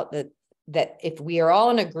about that if we are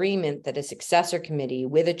all in agreement that a successor committee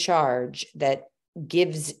with a charge that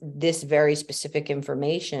gives this very specific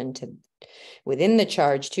information within the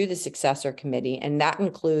charge to the successor committee, and that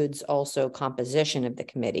includes also composition of the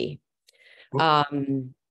committee. I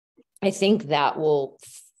think that will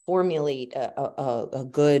formulate a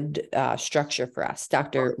good structure for us.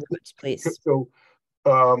 Dr. Rhodes, please. So,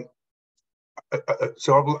 I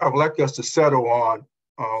would like us to settle on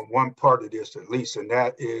one part of this at least, and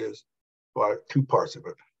that is, well, two parts of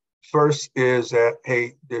it. First is that,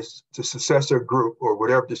 hey, the successor group, or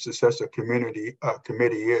whatever the successor committee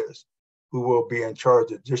is, who will be in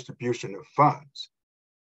charge of distribution of funds,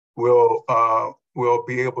 will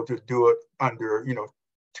be able to do it under, you know,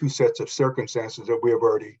 two sets of circumstances that we have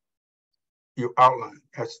already outlined.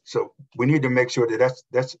 So we need to make sure that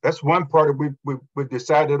that's one part of we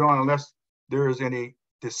decided on, unless there is any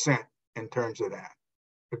dissent in terms of that.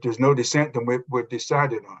 If there's no dissent, then we've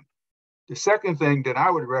decided on. The second thing that I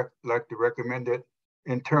would like to recommend, that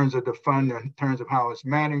in terms of the fund, in terms of how it's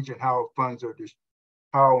managed and how funds are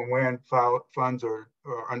how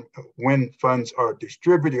and when funds are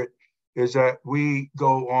distributed, is that we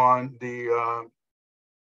go on the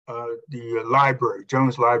library,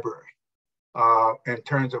 Jones Library, in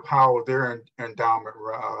terms of how their endowment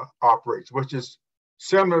operates, which is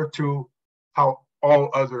similar to how all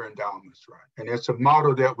other endowments run. And it's a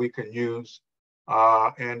model that we can use,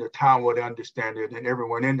 and the town would understand it, and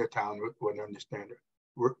everyone in the town would understand it.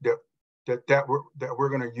 That we're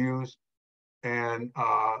going to use and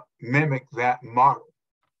mimic that model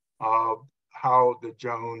of how the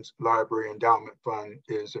Jones Library Endowment Fund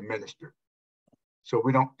is administered. So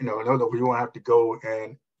we don't, in other words, we won't have to go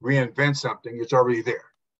and reinvent something. It's already there.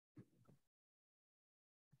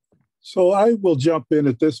 So I will jump in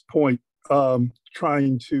at this point,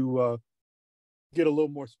 trying to get a little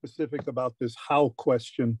more specific about this how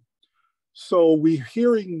question. So we're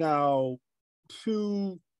hearing now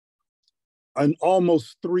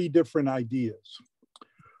almost three different ideas.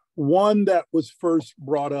 One that was first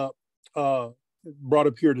brought up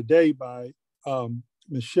here today by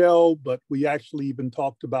Michelle, but we actually even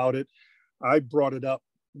talked about it. I brought it up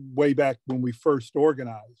way back when we first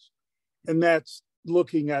organized, and that's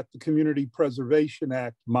looking at the Community Preservation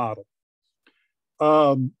Act model.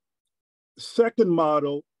 Second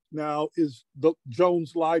model now is the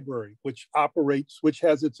Jones Library, which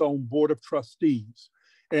has its own board of trustees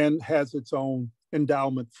and has its own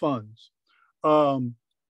endowment funds. And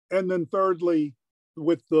then thirdly,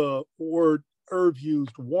 with the word Irv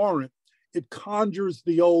used, warrant, it conjures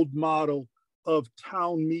the old model of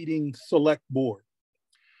town meeting select board.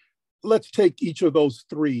 Let's take each of those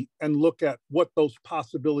three and look at what those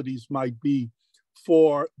possibilities might be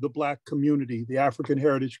for the Black community, the African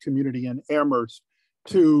heritage community in Amherst,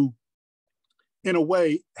 to, in a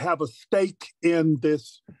way, have a stake in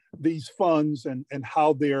these funds and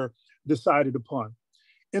how they're decided upon.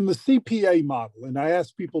 In the CPA model, and I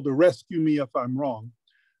ask people to rescue me if I'm wrong,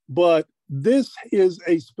 but this is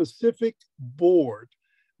a specific board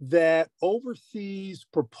that oversees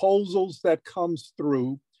proposals that comes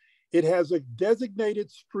through. It has a designated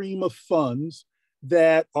stream of funds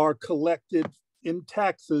that are collected in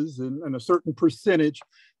taxes and a certain percentage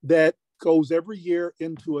that goes every year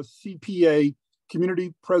into a CPA,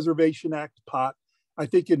 Community Preservation Act pot. I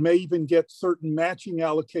think it may even get certain matching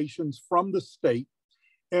allocations from the state.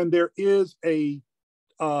 And there is a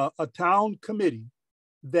town committee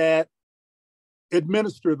that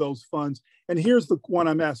administer those funds. And here's the one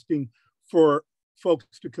I'm asking for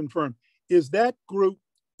folks to confirm. Is that group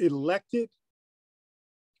elected?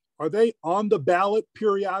 Are they on the ballot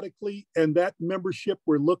periodically? And that membership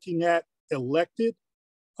we're looking at elected,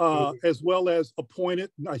 as well as appointed?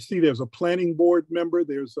 I see there's a planning board member,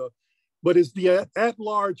 but is the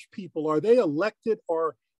at-large people, are they elected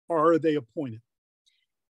or are they appointed?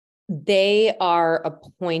 They are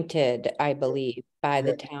appointed, I believe, by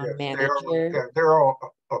the town manager. They're all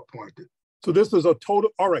appointed. So this is a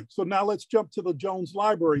total, all right. So now let's jump to the Jones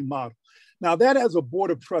Library model. Now that has a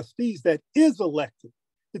board of trustees that is elected.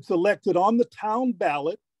 It's elected on the town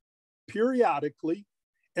ballot periodically.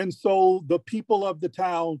 And so the people of the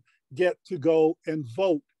town get to go and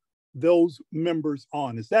vote those members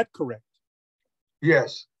on. Is that correct?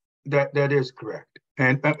 Yes, that is correct.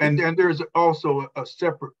 And there's also a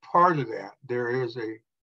separate part of that. There is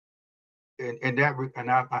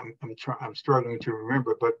I'm struggling to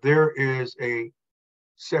remember, but there is a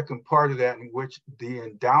second part of that in which the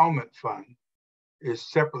endowment fund is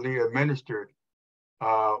separately administered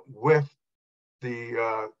with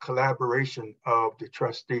the collaboration of the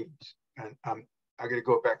trustees. And I got to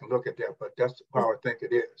go back and look at that, but that's how I think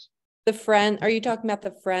it is. The friend, are you talking about the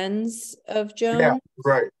Friends of Jones? Yeah,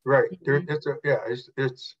 right. Mm-hmm.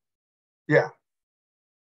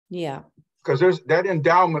 Yeah. Because that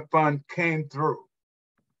endowment fund came through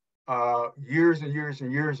years and years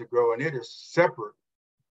and years ago, and it is separate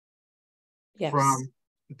from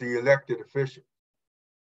the elected official.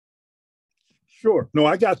 Sure. No,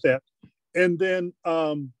 I got that. And then,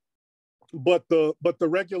 but the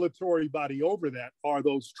regulatory body over that are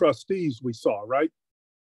those trustees we saw, right?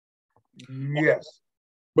 Yes.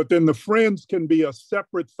 But then the Friends can be a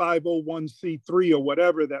separate 501c3 or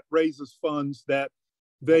whatever that raises funds that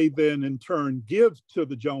they then in turn give to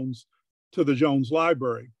the Jones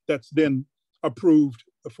Library. That's then approved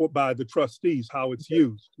by the trustees how it's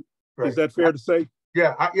used. Right. Is that fair to say?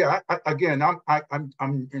 Yeah. I don't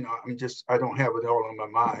have it all on my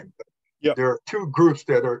mind. But yep. There are two groups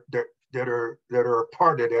that are a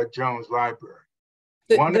part of that Jones Library.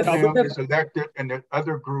 One of them is elected, and the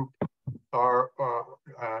other group are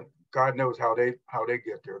God knows how they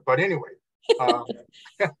get there. But anyway, but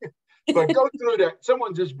go through that.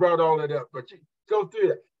 Someone just brought all that up, but you go through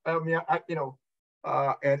that. I mean,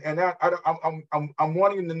 I'm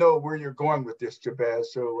wanting to know where you're going with this, Jabaz.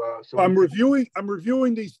 So I'm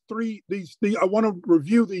reviewing these three. I want to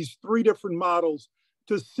review these three different models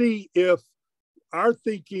to see if our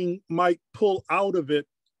thinking might pull out of it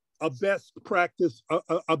a best practice,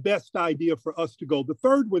 a best idea for us to go. The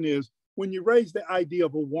third one is when you raise the idea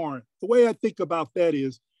of a warrant. The way I think about that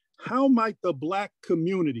is how might the Black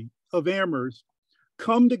community of Amherst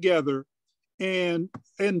come together and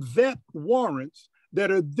vet warrants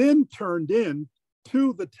that are then turned in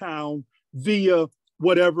to the town via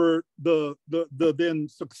whatever the then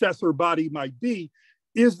successor body might be.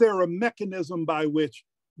 Is there a mechanism by which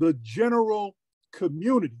the general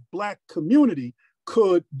community, Black community,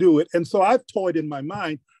 could do it? And so I've toyed in my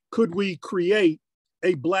mind, could we create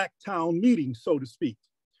a Black town meeting, so to speak?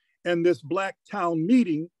 And this Black town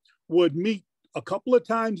meeting would meet a couple of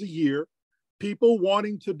times a year. People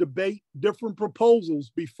wanting to debate different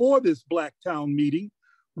proposals before this Black town meeting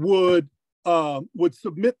would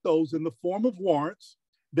submit those in the form of warrants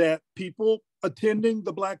that people attending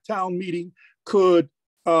the Black town meeting could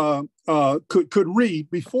read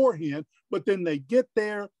beforehand. But then they get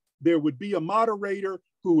there, there would be a moderator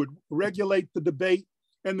who would regulate the debate,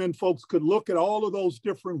 and then folks could look at all of those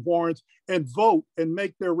different warrants and vote and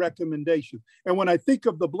make their recommendation. And when I think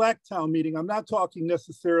of the Black town meeting, I'm not talking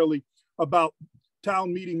necessarily about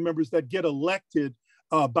town meeting members that get elected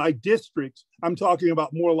by districts. I'm talking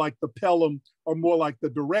about more like the Pelham or more like the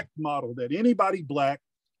direct model, that anybody Black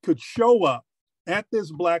could show up at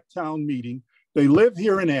this Black town meeting. They live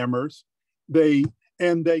here in Amherst,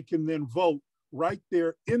 and they can then vote right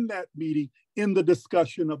there in that meeting in the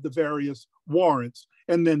discussion of the various warrants.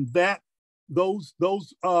 And then those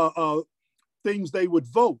things they would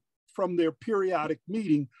vote from their periodic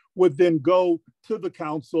meeting would then go to the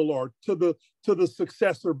council or to the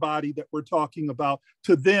successor body that we're talking about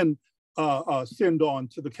to then send on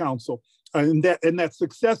to the council. And that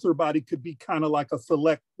successor body could be kind of like a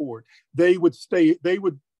select board. They would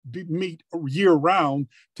meet year round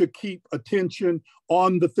to keep attention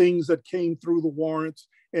on the things that came through the warrants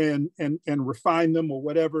and refine them or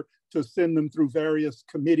whatever, to send them through various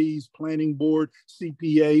committees, planning board,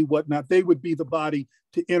 CPA, whatnot. They would be the body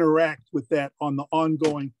to interact with that on the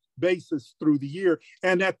ongoing basis through the year.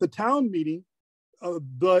 And at the town meeting,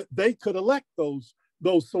 they could elect those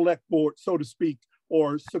select board, so to speak,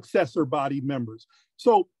 or successor body members.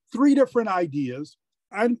 So 3 different ideas.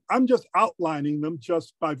 I'm just outlining them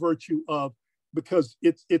just by virtue of, because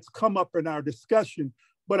it's come up in our discussion,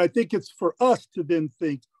 but I think it's for us to then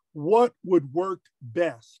think what would work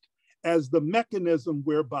best as the mechanism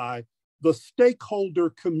whereby the stakeholder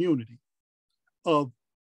community of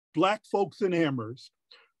Black folks in Amherst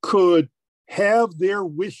could have their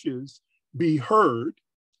wishes be heard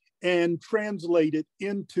and translated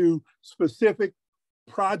into specific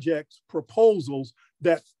projects, proposals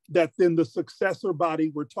that then the successor body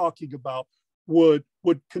we're talking about would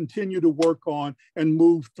continue to work on and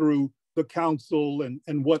move through the council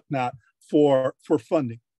and whatnot for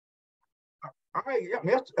funding. All right, yeah, I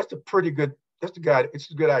mean, that's a pretty good, it's a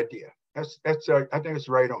good idea. I think it's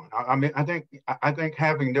right on. I mean, I think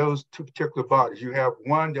having those 2 particular bodies, you have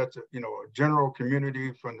one that's a general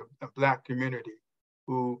community from the Black community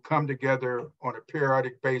who come together on a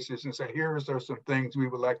periodic basis and say, here are some things we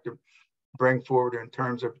would like to bring forward in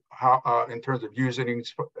terms of how, in terms of using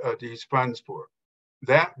these funds for.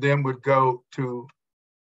 That then would go to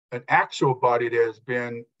an actual body that has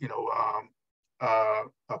been,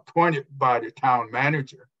 appointed by the town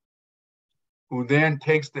manager, who then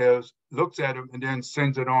takes those, looks at them, and then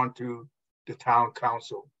sends it on to the town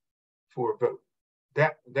council for a vote.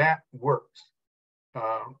 That works.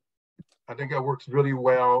 I think that works really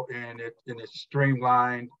well, and it's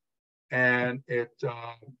streamlined, and it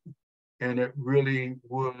really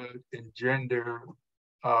would engender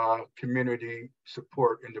community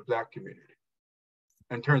support in the Black community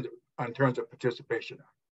in terms of participation.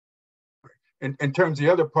 In terms of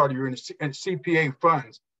the other part, you're in CPA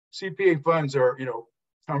funds. CPA funds are,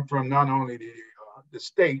 come from not only the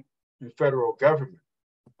state and federal government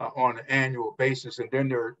on an annual basis, and then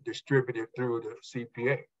they're distributed through the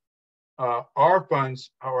CPA. Our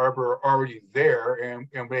funds, however, are already there, and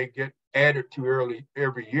they get added to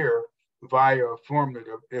every year via a formula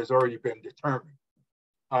that has already been determined.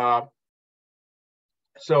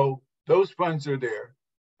 So those funds are there.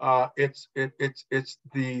 It's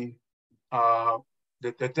the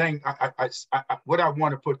thing. What I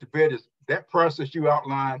want to put to bed is that process you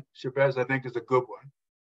outlined, Shabazz, I think is a good one,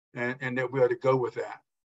 and that we ought to go with that.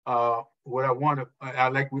 What I want to, I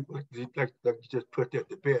like just put that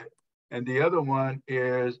to bed. And the other one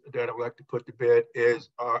is that I'd like to put to bed is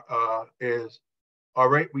all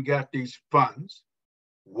right, we got these funds.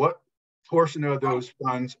 What portion of those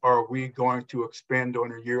funds are we going to expend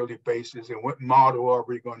on a yearly basis, and what model are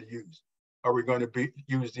we going to use? Are we going to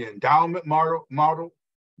use the endowment model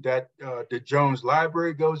that the Jones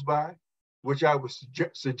Library goes by, which I would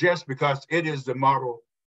suggest because it is the model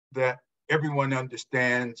that everyone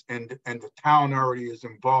understands, and the town already is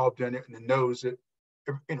involved in it and knows it.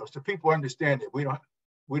 So people understand it. We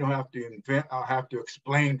don't have to invent. I'll have to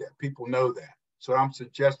explain that. People know that. So I'm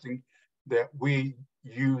suggesting that we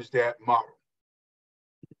use that model.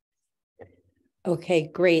 Okay,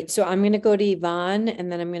 great. So I'm going to go to Yvonne,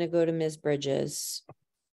 and then I'm going to go to Ms. Bridges.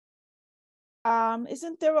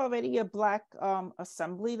 Isn't there already a Black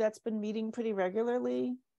assembly that's been meeting pretty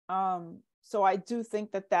regularly? So I do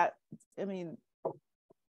think that I mean,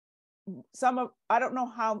 I don't know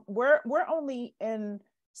how, we're only in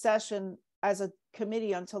session as a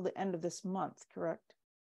committee until the end of this month, correct?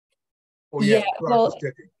 Oh, yeah, well,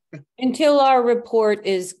 until our report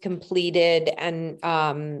is completed and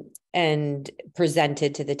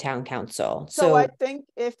presented to the town council. So I think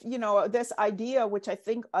if, this idea, which I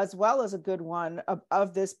think as well as a good one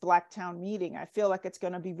of this Black town meeting, I feel like it's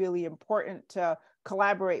going to be really important to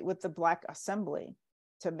collaborate with the Black Assembly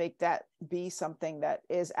to make that be something that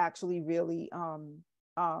is actually really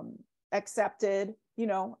accepted,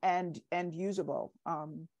 and usable.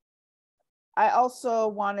 I also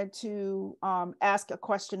wanted to ask a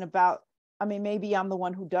question about, I mean, maybe I'm the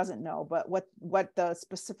one who doesn't know, but what the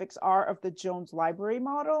specifics are of the Jones Library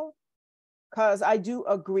model. Because I do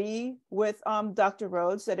agree with Dr.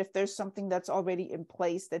 Rhodes that if there's something that's already in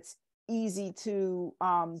place that's easy to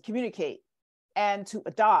communicate and to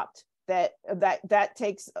adopt, that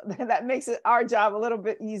makes it our job a little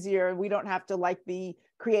bit easier. We don't have to be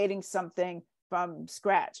creating something from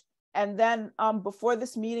scratch. And then before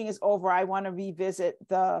this meeting is over, I want to revisit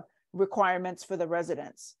the requirements for the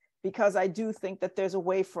residents. because I do think that there's a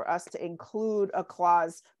way for us to include a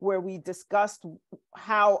clause where we discussed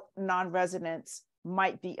how non-residents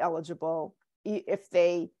might be eligible if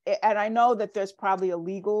they, and I know that there's probably a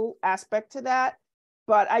legal aspect to that,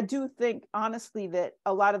 but I do think honestly that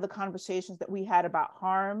a lot of the conversations that we had about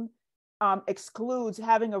harm excludes,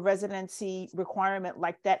 having a residency requirement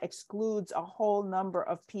like that excludes a whole number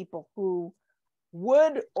of people who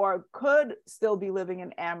would or could still be living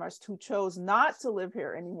in Amherst who chose not to live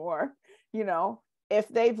here anymore. You know, if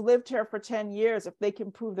they've lived here for 10 years, if they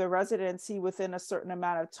can prove their residency within a certain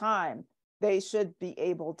amount of time, they should be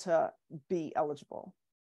able to be eligible.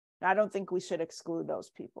 I don't think we should exclude those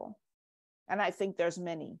people. And I think there's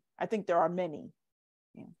many. I think there are many.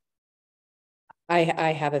 Yeah.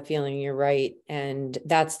 I have a feeling you're right. And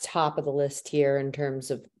that's top of the list here in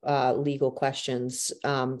terms of legal questions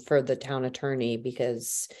for the town attorney,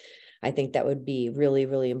 because I think that would be really,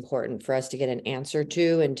 really important for us to get an answer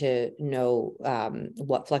to and to know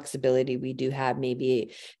what flexibility we do have.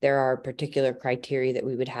 Maybe there are particular criteria that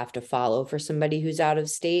we would have to follow for somebody who's out of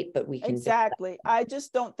state, but we can. Exactly. I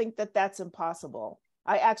just don't think that that's impossible.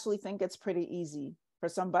 I actually think it's pretty easy for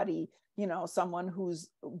somebody, you know, someone who's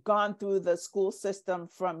gone through the school system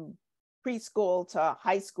from preschool to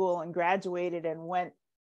high school and graduated and went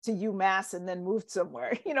to UMass and then moved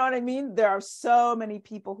somewhere. You know what I mean? There are so many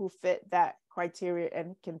people who fit that criteria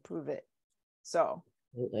and can prove it. So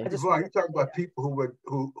I just want you talk about people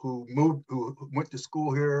who moved, who went to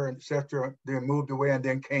school here and etc. Then moved away and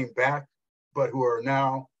then came back, but who are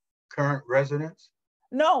now current residents.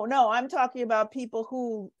 No, I'm talking about people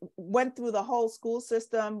who went through the whole school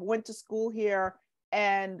system, went to school here,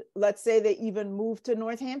 and let's say they even moved to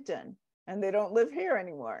Northampton and they don't live here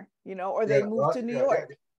anymore, you know, or they moved to New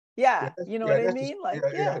York. Yeah, you know what I mean? Like,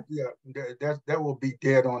 that will be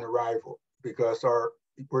dead on arrival because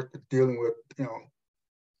we're dealing with, you know,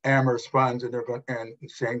 Amherst funds, and they're going and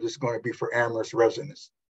saying this is going to be for Amherst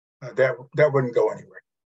residents. That wouldn't go anywhere.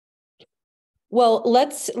 Well,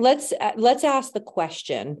 let's ask the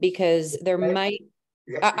question, because there might.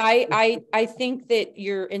 I think that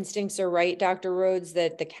your instincts are right, Dr. Rhodes,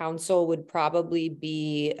 that the council would probably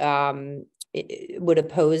be would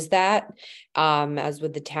oppose that, as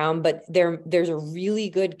with the town, but there's a really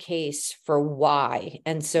good case for why,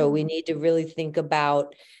 and so we need to really think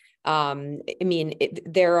about. I mean,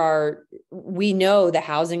 we know the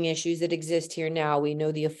housing issues that exist here now. We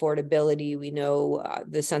know the affordability, we know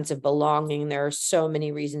the sense of belonging. There are so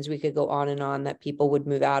many reasons we could go on and on that people would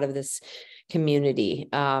move out of this community.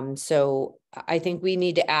 So I think we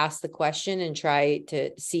need to ask the question and try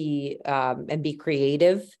to see and be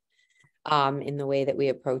creative in the way that we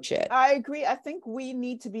approach it. I agree. I think we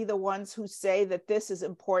need to be the ones who say that this is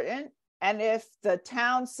important. And if the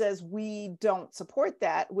town says we don't support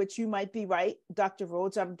that, which you might be right, Dr.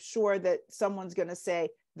 Rhodes, I'm sure that someone's going to say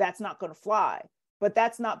that's not going to fly, but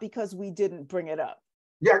that's not because we didn't bring it up.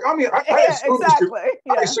 Yeah, I mean, I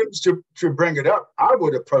assume to bring it up, I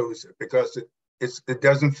would oppose it because it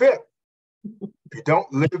doesn't fit. If you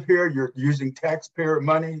don't live here, you're using taxpayer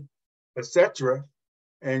money, etc.,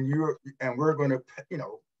 and we're going to, you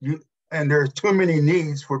know, and there's too many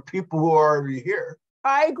needs for people who are already here.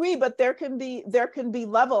 I agree, but there can be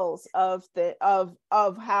levels of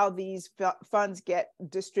how these funds get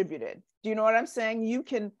distributed. Do you know what I'm saying? You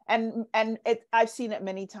can, and I've seen it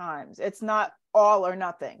many times. It's not all or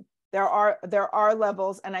nothing. There are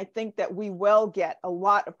levels, and I think that we will get a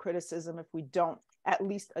lot of criticism if we don't at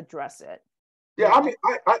least address it. Yeah, I mean,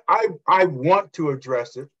 I want to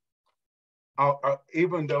address it,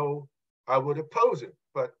 even though I would oppose it,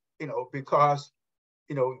 but you know, because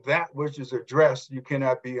you know, that which is addressed, you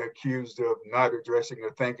cannot be accused of not addressing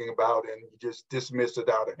or thinking about, and you just dismiss it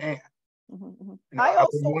out of hand. Mm-hmm. You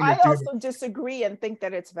know, I also disagree and think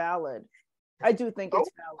that it's valid. I do think it's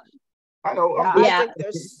valid. I know. I think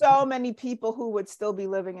there's so many people who would still be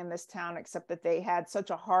living in this town, except that they had such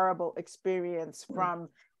a horrible experience from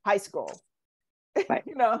high school. Right.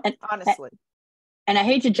 You know, honestly. And I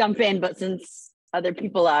hate to jump in, but since other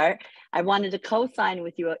people are, I wanted to co-sign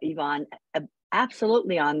with you, Yvonne,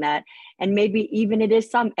 absolutely on that. And maybe even it is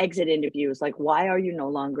some exit interviews, like why are you no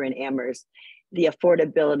longer in Amherst? The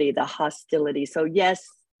affordability, the hostility. So yes,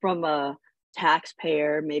 from a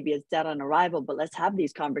taxpayer, maybe it's dead on arrival, but let's have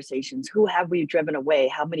these conversations. Who have we driven away?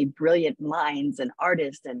 How many brilliant minds and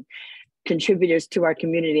artists and contributors to our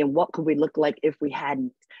community? And what could we look like if we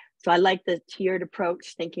hadn't? So I like the tiered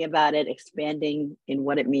approach, thinking about it, expanding in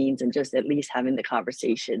what it means, and just at least having the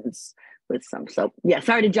conversations with some. So yeah,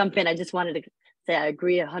 sorry to jump in. I just wanted to say I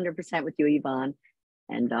agree 100% with you, Yvonne.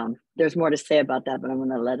 And there's more to say about that, but I'm going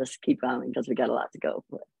to let us keep going because we got a lot to go.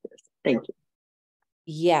 Thank you.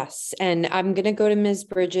 Yes, and I'm going to go to Ms.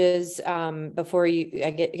 Bridges before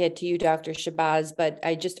I get to you, Dr. Shabazz, but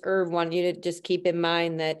I just want you to just keep in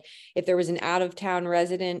mind that if there was an out-of-town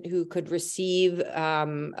resident who could receive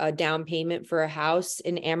a down payment for a house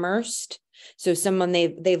in Amherst, so someone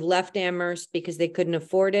they've left Amherst because they couldn't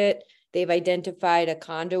afford it, they've identified a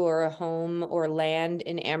condo or a home or land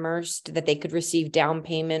in Amherst that they could receive down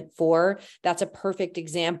payment for. That's a perfect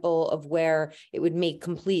example of where it would make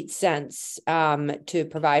complete sense to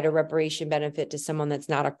provide a reparation benefit to someone that's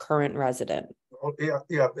not a current resident. Oh, yeah.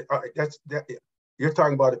 That's that. You're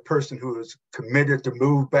talking about a person who is committed to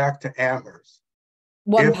move back to Amherst.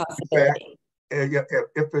 One possibility.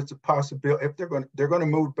 If it's a possibility, if they're going to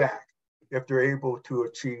move back, if they're able to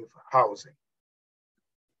achieve housing.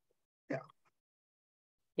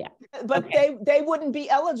 Yeah. But okay. they wouldn't be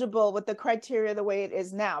eligible with the criteria the way it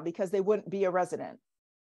is now because they wouldn't be a resident.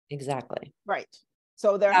 Exactly. Right.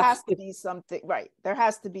 So there has to be something, right? There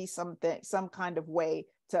has to be something, some kind of way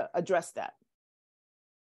to address that.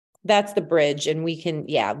 That's the bridge, and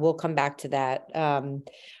we'll come back to that. All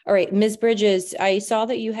right, Ms. Bridges, I saw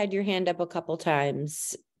that you had your hand up a couple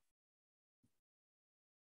times.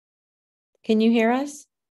 Can you hear us?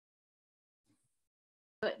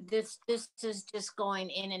 But this is just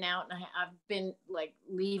going in and out, and I've been like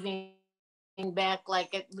leaving back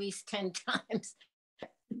like at least 10 times.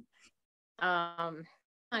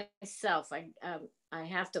 Myself, I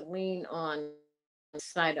have to lean on the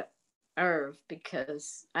side of Irv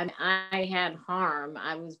because I had harm.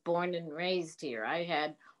 I was born and raised here. I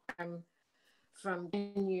had harm from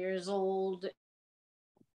 10 years old.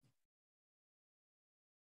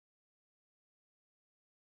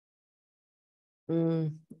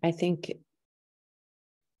 I think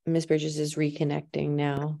Ms. Bridges is reconnecting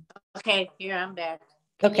now. Okay, here I'm back.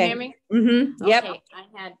 Can you hear me? Mm-hmm. Yep. Okay,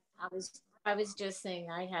 I was just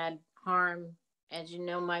saying I had harm, as you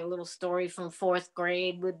know, my little story from 4th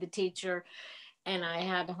grade with the teacher, and I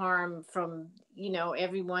had harm from,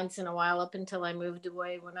 every once in a while up until I moved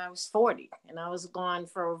away when I was 40, and I was gone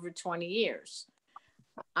for over 20 years.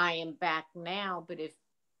 I am back now, but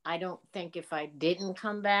I don't think if I didn't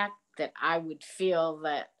come back that I would feel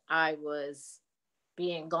that I was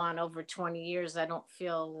being gone over 20 years. I don't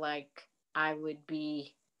feel like I would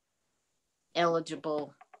be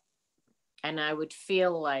eligible, and I would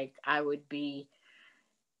feel like I would be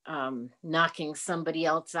knocking somebody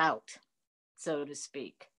else out, so to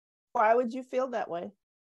speak. Why would you feel that way?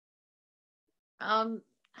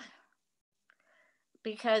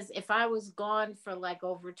 Because if I was gone for like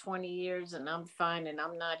over 20 years and I'm fine and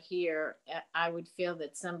I'm not here, I would feel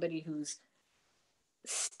that somebody who's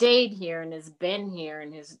stayed here and has been here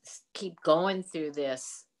and has keep going through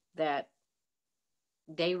this, that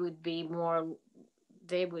they would be more,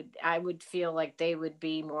 I would feel like they would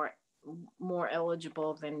be more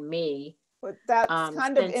eligible than me. But that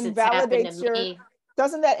kind of invalidates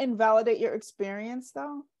doesn't that invalidate your experience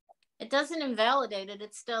though? It doesn't invalidate it.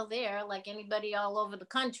 It's still there, like anybody all over the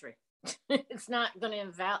country. It's not going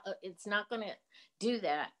to do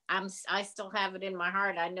that. I still have it in my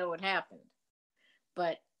heart. I know what happened,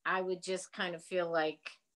 but I would just kind of feel like,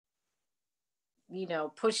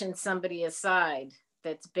 pushing somebody aside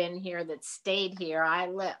that's been here, that stayed here. I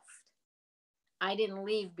left. I didn't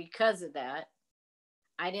leave because of that.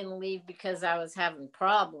 I didn't leave because I was having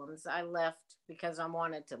problems. I left because I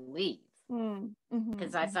wanted to leave.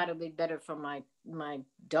 Because I thought it would be better for my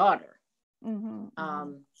daughter. And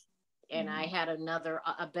I had a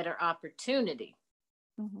better opportunity.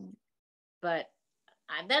 But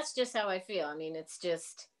that's just how I feel. I mean, it's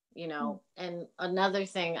just, and another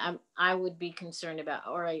thing I would be concerned about,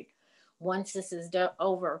 all right, once this is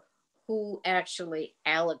over, who actually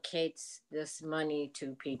allocates this money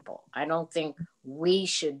to people? I don't think we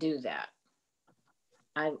should do that.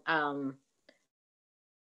 And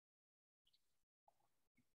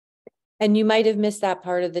you might have missed that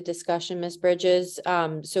part of the discussion, Ms. Bridges.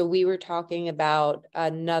 So we were talking about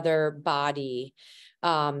another body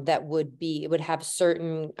that would have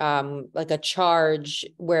certain, like a charge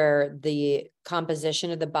where the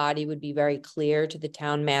composition of the body would be very clear to the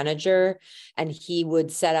town manager, and he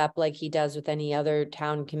would set up, like he does with any other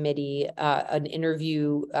town committee, an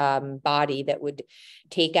interview body that would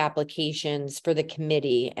take applications for the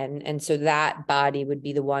committee, and so that body would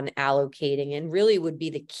be the one allocating and really would be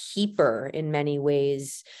the keeper in many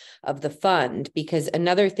ways of the fund. Because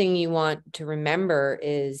another thing you want to remember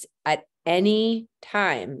is at any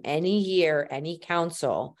time, any year, any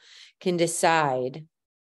council can decide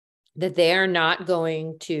that they are not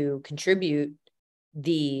going to contribute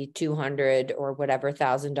the $200 or whatever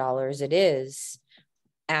 $1,000 it is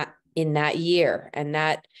in that year, and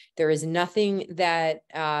that there is nothing that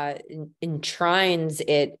enshrines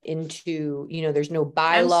it into, there's no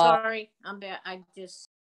bylaw. I'm sorry, I'm bad.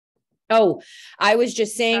 Oh, I was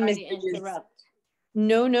just saying, sorry to interrupt.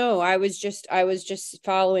 No, I was just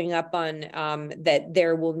following up on that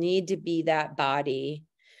there will need to be that body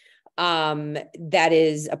that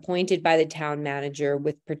is appointed by the town manager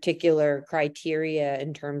with particular criteria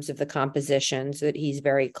in terms of the composition, so that he's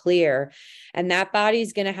very clear. And that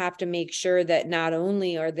body's going to have to make sure that not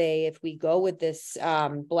only are they, if we go with this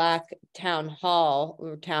Black town hall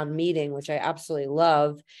or town meeting, which I absolutely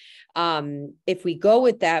love, if we go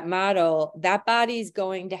with that model, that body's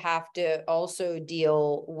going to have to also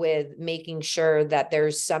deal with making sure that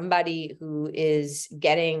there's somebody who is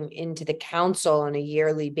getting into the council on a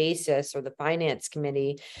yearly basis, or the finance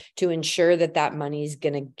committee, to ensure that that money is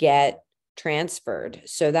going to get transferred.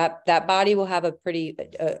 So that body will have a pretty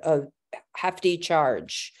a hefty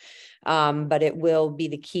charge, but it will be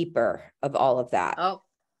the keeper of all of that. Oh,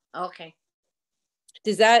 okay.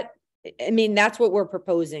 Does that, I mean, that's what we're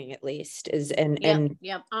proposing, at least, is, and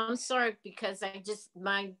I'm sorry, because I just,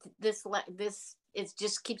 this it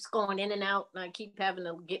just keeps going in and out, and I keep having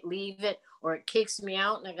to leave it, or it kicks me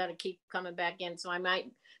out and I got to keep coming back in. So I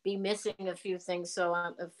might be missing a few things. So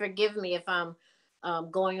forgive me if I'm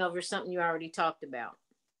going over something you already talked about.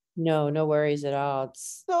 No worries at all.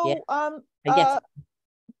 I guess.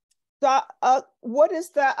 What is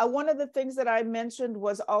that? One of the things that I mentioned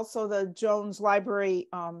was also the Jones Library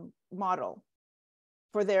model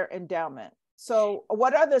for their endowment. So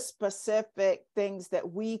what are the specific things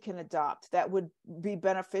that we can adopt that would be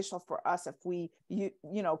beneficial for us if we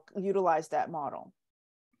utilize that model?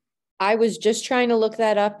 I was just trying to look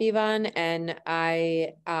that up, Yvonne, and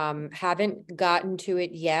I haven't gotten to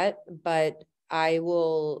it yet, but I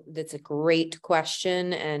will. That's a great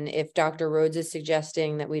question. And if Dr. Rhodes is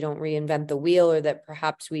suggesting that we don't reinvent the wheel, or that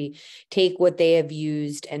perhaps we take what they have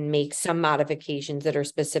used and make some modifications that are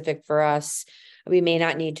specific for us, we may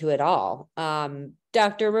not need to at all.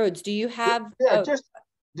 Dr. Rhodes, do you have?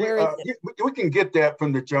 We can get that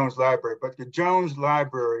from the Jones Library, but the Jones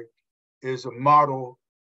Library is a model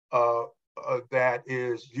that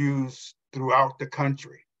is used throughout the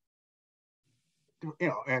country.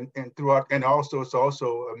 And throughout, and also it's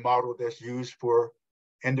also a model that's used for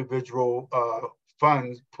individual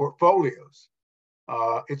funds portfolios.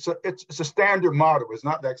 It's a standard model. It's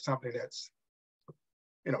not like something that's,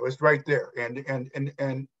 it's right there, and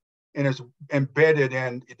it's embedded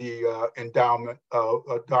in the endowment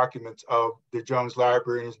documents of the Jones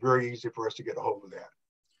Library, and it's very easy for us to get a hold of that.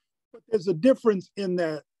 But there's a difference in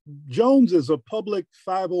that Jones is a public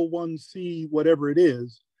 501c, whatever it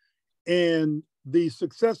is, and the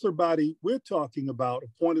successor body we're talking about,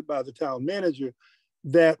 appointed by the town manager,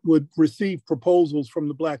 that would receive proposals from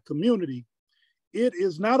the Black community, it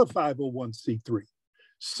is not a 501c3.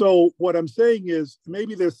 So what I'm saying is,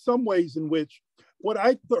 maybe there's some ways in which what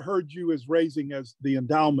I heard you as raising as the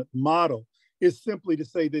endowment model is simply to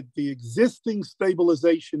say that the existing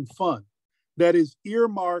stabilization fund that is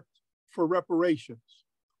earmarked for reparations,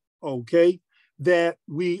 okay, that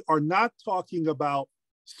we are not talking about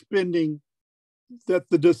spending, that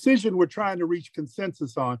the decision we're trying to reach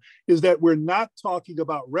consensus on is that we're not talking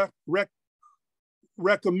about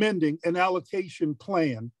recommending an allocation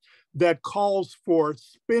plan that calls for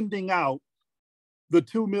spending out the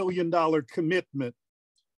 $2 million commitment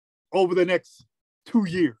over the next 2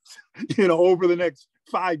 years, over the next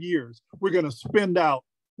 5 years. We're going to spend out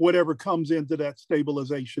whatever comes into that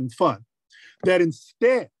stabilization fund. That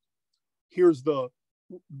instead, here's the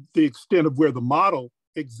extent of where the model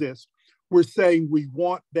exists. We're saying we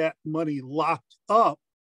want that money locked up,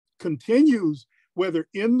 continues, whether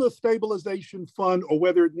in the stabilization fund or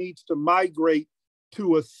whether it needs to migrate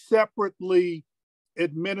to a separately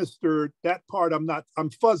administered, that part I'm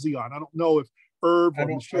fuzzy on. I don't know if Irv or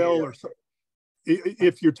Michelle or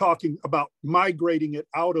if you're talking about migrating it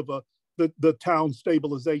out of the town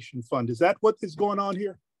stabilization fund. Is that what is going on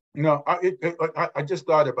here? No, I just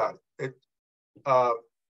thought about it.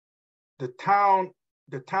 The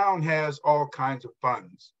town has all kinds of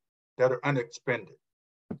funds that are unexpended.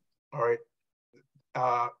 All right.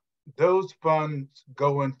 Those funds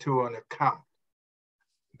go into an account.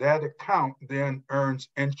 That account then earns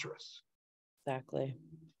interest. Exactly.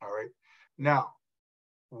 All right. Now,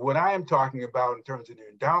 what I am talking about in terms of the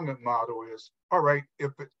endowment model is, all right,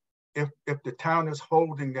 if the town is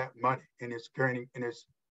holding that money and it's gaining interest,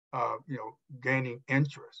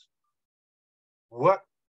 what,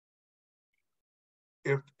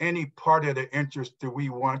 if any, part of the interest do we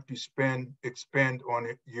want to expend on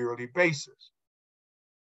a yearly basis?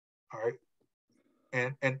 All right.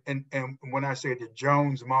 and when I say the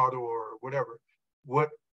Jones model or whatever, what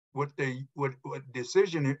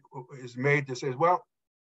decision is made that says, well,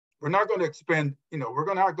 we're not going to expend,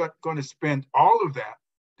 we're not going to spend all of that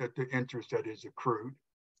the interest that is accrued.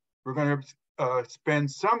 We're going to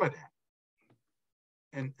spend some of that.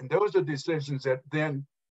 And those are decisions that then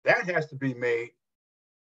that has to be made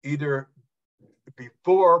either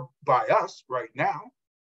before by us right now,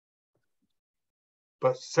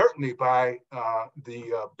 but certainly by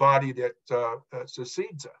the body that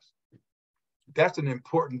succeeds us. That's an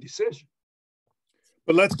important decision.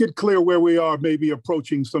 But let's get clear where we are, maybe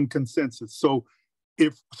approaching some consensus. So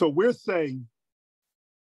we're saying,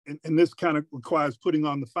 and this kind of requires putting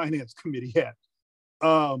on the finance committee hat,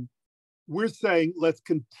 we're saying let's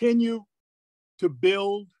continue to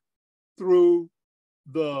build through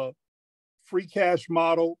the free cash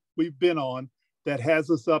model we've been on that has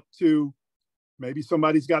us up to, maybe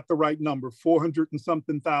somebody's got the right number, 400 and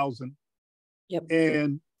something thousand. Yep.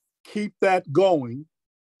 And keep that going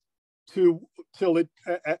till it,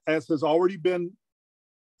 as has already been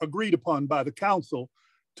agreed upon by the council,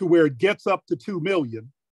 to where it gets up to 2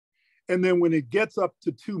 million. And then when it gets up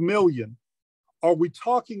to 2 million, are we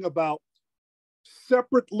talking about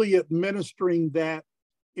separately administering that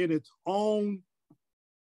in its own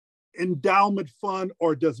endowment fund,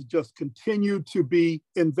 or does it just continue to be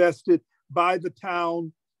invested by the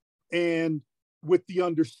town, and with the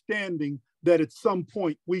understanding that at some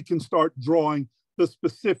point we can start drawing the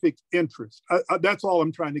specific interest? That's all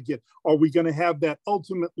I'm trying to get. Are we going to have that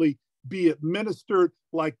ultimately be administered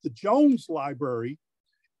like the Jones Library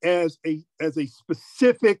as a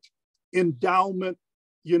specific endowment,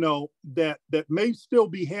 that may still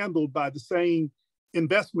be handled by the same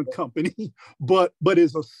investment company, but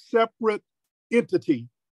is a separate entity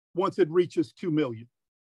once it reaches 2 million?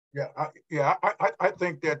 I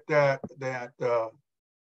think that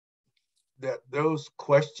those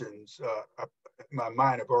questions in my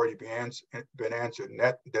mind have already been answered, and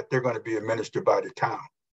that they're going to be administered by the town.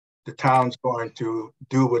 The town's going to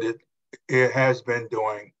do what it has been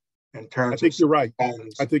doing in terms of. I think you're right.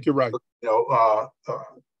 I think you're right.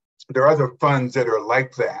 There are other funds that are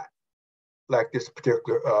like that, like this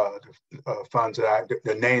particular funds that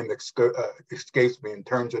the name escapes me in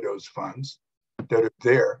terms of those funds that are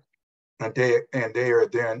there, and they are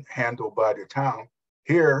then handled by the town.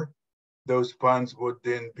 Here, those funds would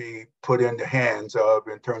then be put in the hands of,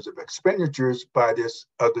 in terms of expenditures, by this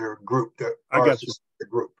other group, the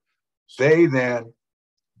group. They then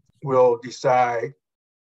will decide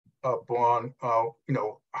upon how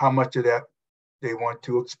much of that they want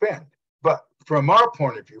to expend. But from our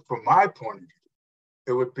point of view, from my point of view,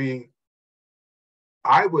 it would be,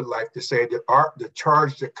 I would like to say that the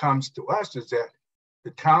charge that comes to us is that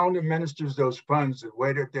the town administers those funds the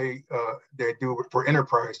way that they do for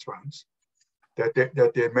enterprise funds that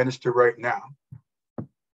they administer right now.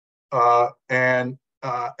 And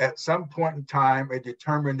at some point in time, a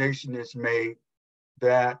determination is made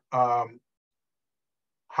that how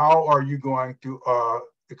are you going to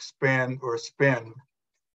expend or spend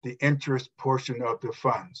the interest portion of the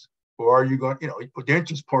funds? Or are you going, the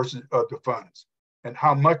interest portion of the funds? And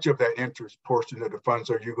how much of that interest portion of the funds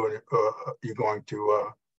are you going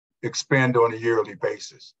to expend on a yearly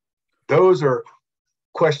basis? Those are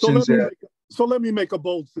questions So let me make a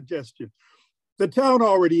bold suggestion. The town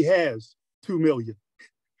already has 2 million,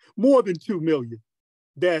 more than 2 million,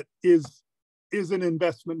 that is an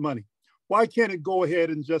investment money. Why can't it go ahead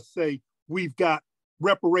and just say, we've got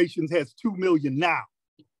reparations has 2 million now?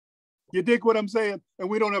 You dig what I'm saying? And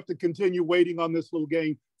we don't have to continue waiting on this little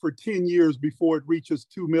game for 10 years before it reaches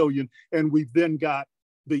 2 million, and we've then got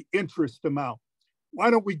the interest amount. Why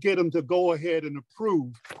don't we get them to go ahead and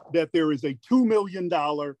approve that there is a $2 million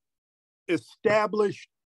established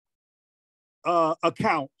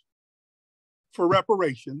account for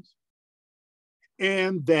reparations,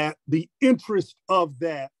 and that the interest of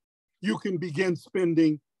that you can begin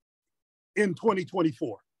spending in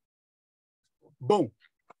 2024. Boom.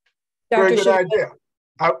 Very good idea.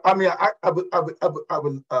 I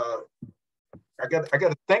got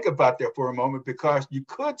to think about that for a moment, because you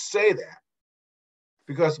could say that,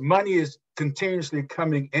 because money is continuously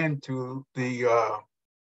coming into the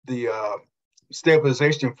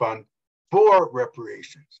stabilization fund for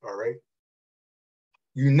reparations. All right.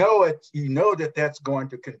 You know that that's going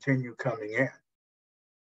to continue coming in.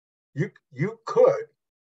 You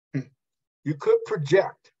could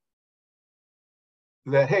project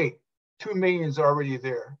that, hey, 2 million is already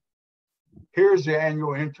there. Here's the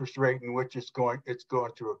annual interest rate in which it's going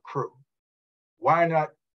to accrue. Why not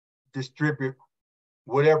distribute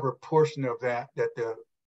whatever portion of that the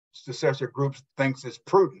successor groups thinks is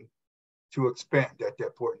prudent to expend at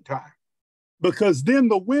that point in time. Because then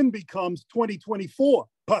the win becomes 2024,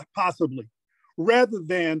 possibly, rather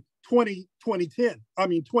than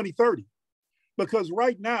 2030. Because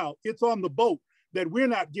right now it's on the boat that we're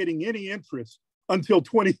not getting any interest until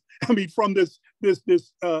from this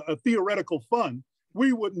theoretical fund,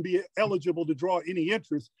 we wouldn't be eligible to draw any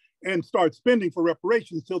interest and start spending for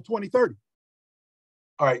reparations till 2030.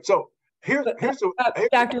 All right, so here's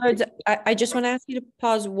Dr. Rhodes, I just want to ask you to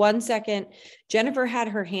pause 1 second. Jennifer had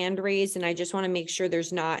her hand raised, and I just want to make sure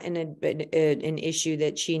there's not an issue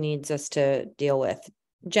that she needs us to deal with.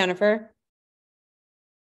 Jennifer?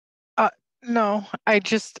 No, I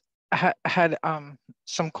just had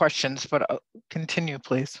some questions, but continue,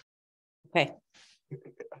 please. Okay.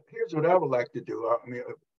 Here's what I would like to do. Why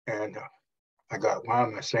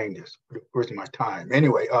am I saying this? Where's my time?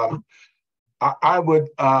 Anyway, I would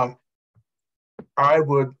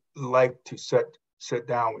like to sit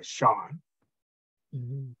down with Sean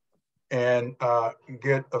and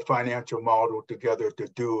get a financial model together to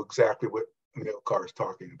do exactly what Emil Carr is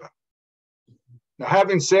talking about. Now,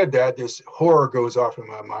 having said that, this horror goes off in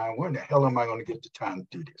my mind. When the hell am I going to get the time to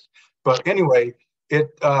do this? But anyway,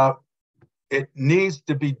 it needs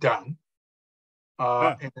to be done.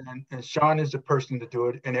 And Sean is the person to do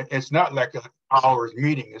it. And it's not like an hour's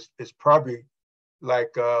meeting. It's probably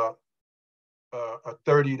like a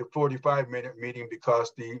 30 to 45-minute meeting,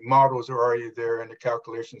 because the models are already there and the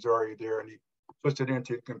calculations are already there, and he puts it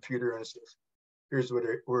into the computer and says, here's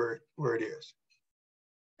where it is.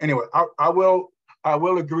 Anyway, I will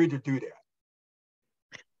agree to do that.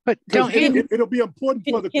 But it'll be important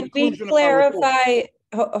for the conclusion of our report.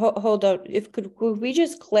 Hold on. Could we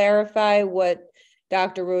just clarify what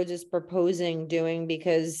Dr. Rhodes is proposing doing?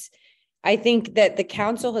 Because I think that the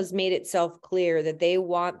council has made itself clear that they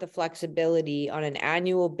want the flexibility on an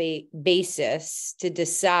annual basis to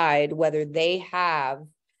decide whether they have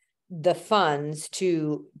the funds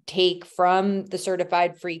to take from the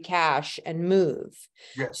certified free cash and move.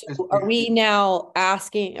 Yes. So are we now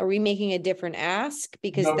asking, are we making a different ask?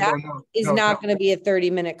 Because is not going to be a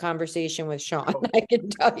 30-minute conversation with Sean. No. I can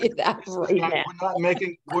tell you that now.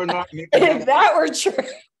 We're not making if that were true.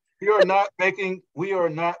 We are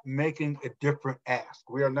not making a different ask.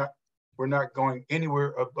 We're not going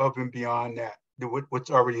anywhere above and beyond that, what's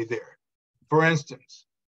already there. For instance,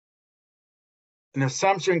 an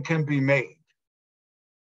assumption can be made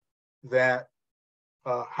that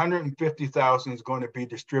 150,000 is going to be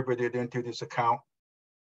distributed into this account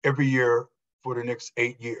every year for the next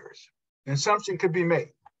 8 years. An assumption could be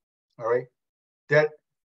made, all right? That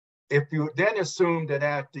if you then assume that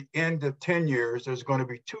at the end of 10 years, there's going to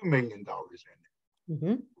be $2 million in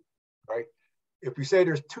there, right? If you say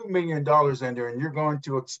there's $2 million in there and you're going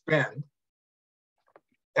to expend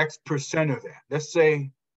X percent of that, let's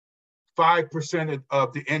say 5%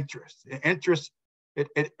 of the interest. The interest, the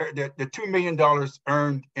 $2 million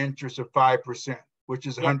earned interest of 5%, which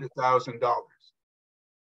is $100,000.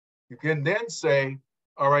 You can then say,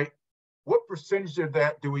 all right, what percentage of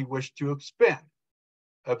that do we wish to expend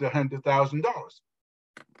of the $100,000?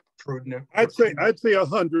 Prudent. I'd say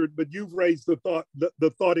 100, but you've raised the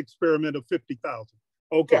thought experiment of 50,000.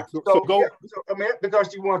 Okay, yeah, so go. Yeah, so, I mean,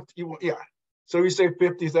 because you want, yeah. So you say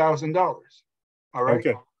 $50,000. All right.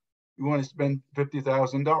 Okay. You want to spend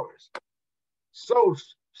 $50,000. So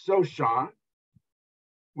Sean,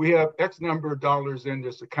 we have X number of dollars in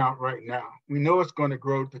this account right now. We know it's going to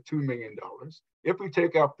grow to $2 million. If we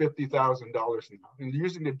take out $50,000 now and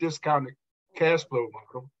using the discounted cash flow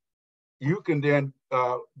model, you can then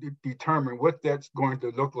determine what that's going to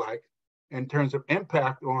look like in terms of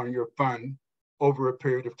impact on your fund over a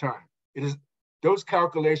period of time. Those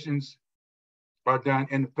calculations are done.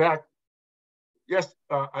 In fact, yes,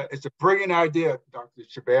 it's a brilliant idea, Dr.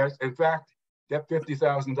 Shabazz. In fact, that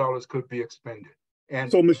 $50,000 could be expended.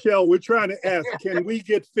 And so, Michelle, we're trying to ask, can we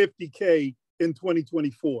get 50K in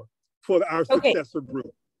 2024 for our successor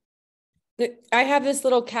group? I have this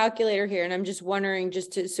little calculator here, and I'm just wondering,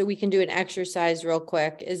 so we can do an exercise real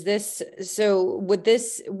quick.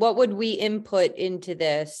 What would we input into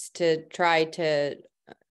this to try to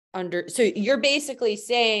so you're basically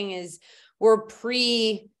saying is we're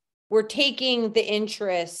taking the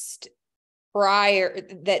interest prior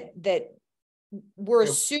that we're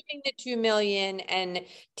assuming the 2 million and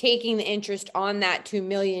taking the interest on that 2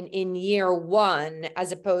 million in year one,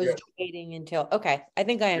 as opposed to waiting until, okay, I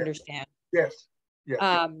think I understand. Yes.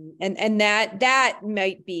 And that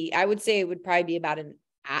might be, I would say it would probably be about an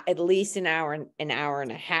at least an hour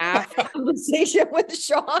and a half conversation with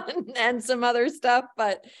Sean and some other stuff,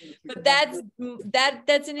 but that's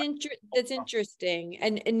interesting.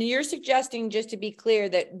 And you're suggesting, just to be clear,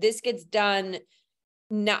 that this gets done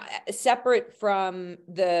not separate from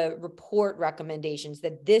the report recommendations,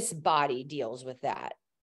 that this body deals with that.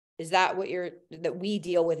 Is that what that we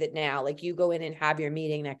deal with it now? Like, you go in and have your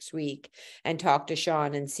meeting next week and talk to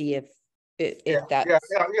Sean and see if that's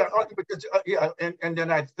because, and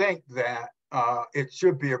then I think that it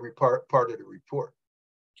should be a part of the report.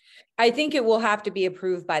 I think it will have to be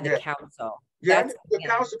approved by the council. Yeah, the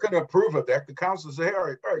council can approve of that. The council say, all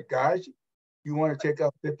right, guys, you want to take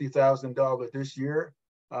out $50,000 this year?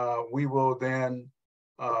 We will then,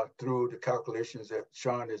 through the calculations that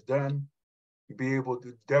Sean has done, be able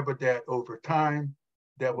to debit that over time.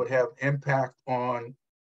 That would have impact on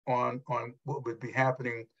what would be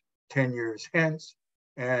happening 10 years hence,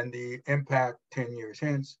 and the impact 10 years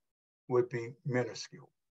hence would be minuscule.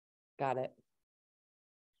 Got it.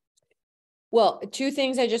 Well, two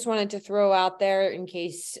things I just wanted to throw out there in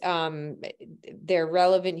case they're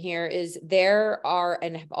relevant here is there are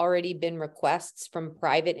and have already been requests from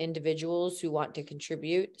private individuals who want to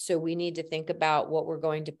contribute. So we need to think about what we're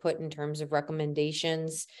going to put in terms of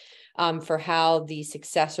recommendations for how the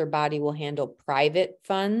successor body will handle private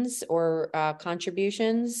funds or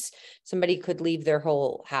contributions. Somebody could leave their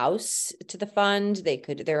whole house to the fund.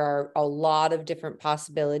 There are a lot of different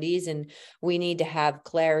possibilities, and we need to have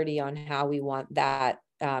clarity on how we want that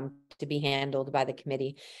to be handled by the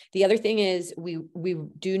committee. The other thing is we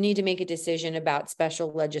do need to make a decision about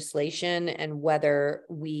special legislation and whether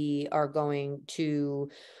we are going to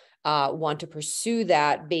want to pursue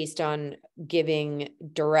that based on giving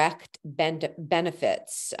direct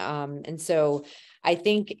benefits. And so I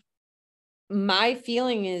think my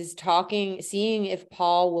feeling is seeing if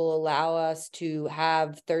Paul will allow us to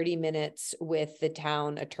have 30 minutes with the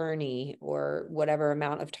town attorney, or whatever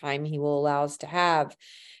amount of time he will allow us to have,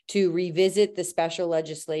 to revisit the special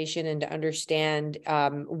legislation and to understand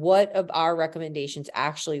what of our recommendations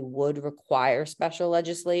actually would require special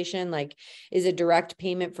legislation. Like, is a direct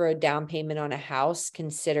payment for a down payment on a house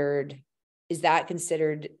considered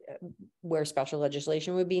where special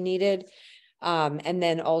legislation would be needed? And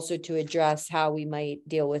then also to address how we might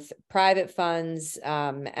deal with private funds,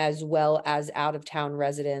 as well as out of town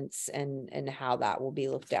residents, and how that will be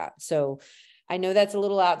looked at. So I know that's a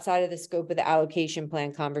little outside of the scope of the allocation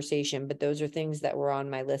plan conversation, but those are things that were on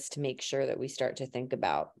my list to make sure that we start to think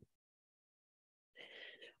about.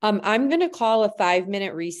 I'm going to call a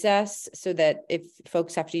 5-minute recess so that if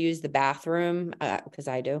folks have to use the bathroom, because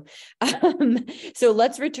I do. So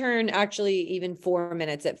let's return actually even 4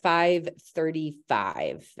 minutes at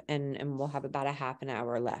 5:35, and we'll have about a half an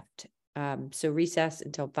hour left. So recess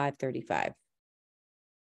until 5:35.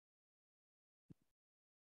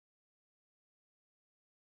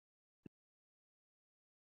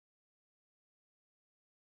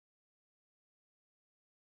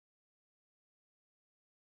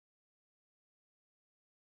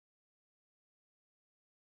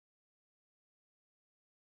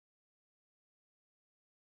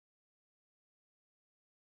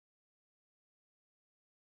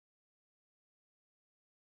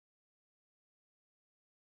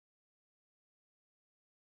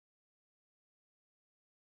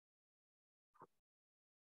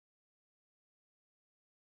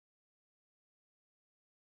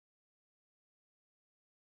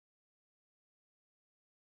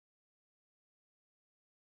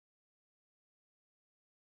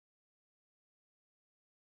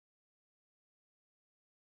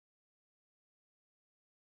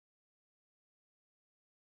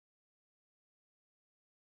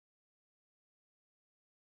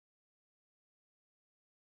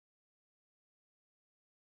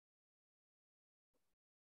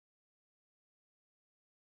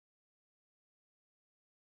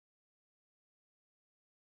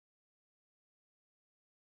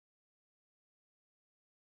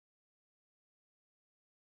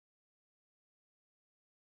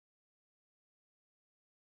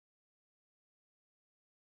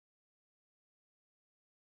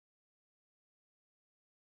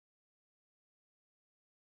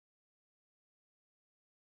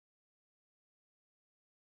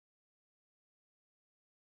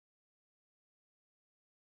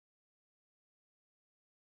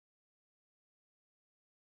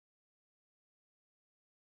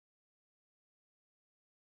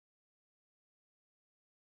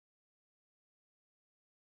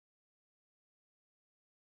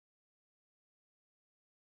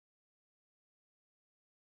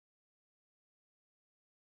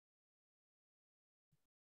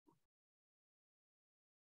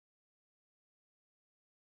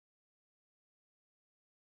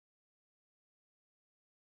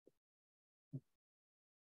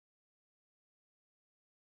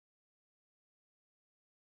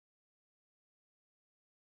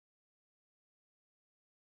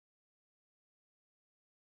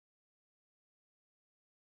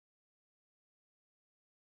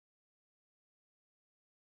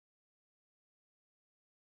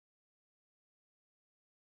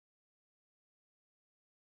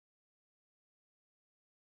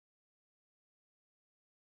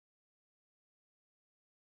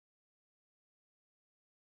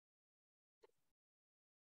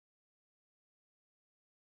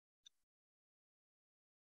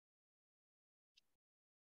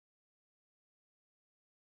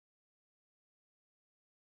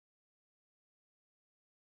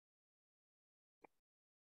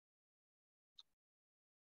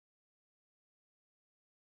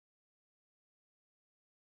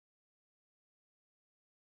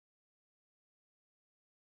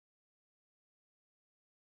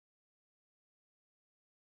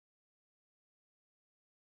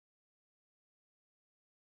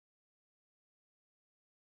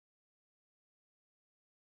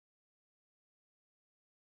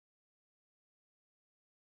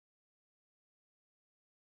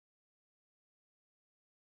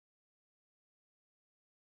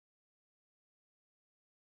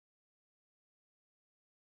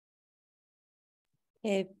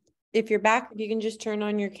 If you're back, if you can just turn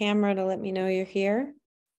on your camera to let me know you're here.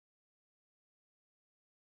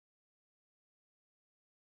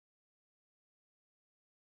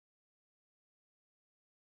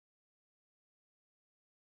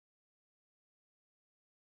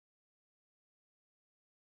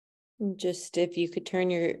 Just if you could turn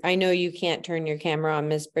your, I know you can't turn your camera on,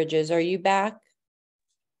 Miss Bridges. Are you back?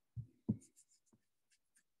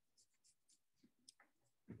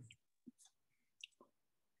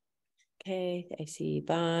 Okay, I see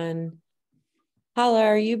Yvonne. Hala,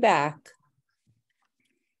 are you back?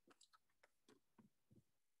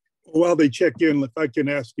 While they check in, if I can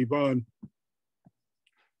ask Yvonne.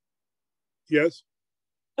 Yes?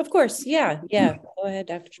 Of course, yeah. Go ahead,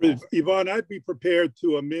 Dr. Strauss. Yvonne, I'd be prepared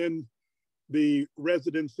to amend the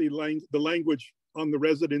residency the language on the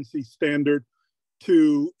residency standard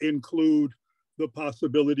to include the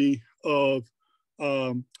possibility of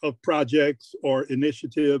projects or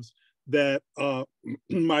initiatives that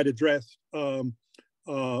might address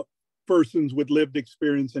persons with lived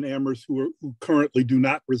experience in Amherst who currently do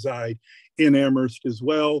not reside in Amherst as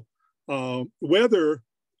well, whether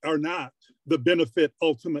or not the benefit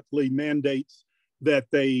ultimately mandates that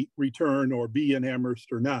they return or be in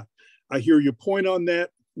Amherst or not. I hear your point on that,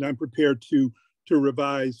 and I'm prepared to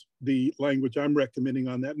revise the language I'm recommending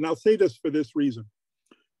on that. And I'll say this for this reason.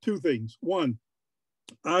 Two things. One,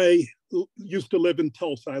 I used to live in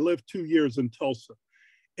Tulsa. I lived 2 years in Tulsa.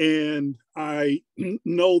 And I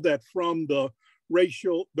know that from the race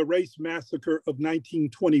massacre of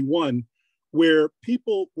 1921, where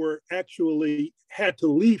people were actually had to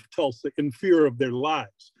leave Tulsa in fear of their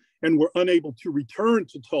lives and were unable to return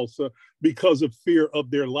to Tulsa because of fear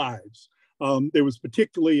of their lives. There was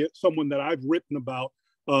particularly someone that I've written about,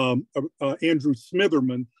 Andrew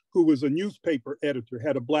Smitherman, who was a newspaper editor,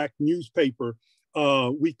 had a Black newspaper,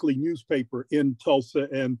 weekly newspaper in Tulsa,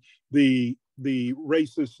 and the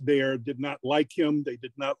racists there did not like him. They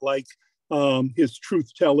did not like his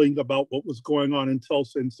truth telling about what was going on in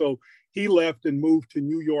Tulsa. And so he left and moved to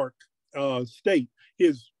New York State.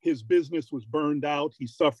 His business was burned out. He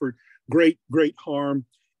suffered great harm.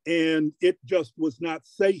 And it just was not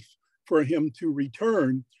safe for him to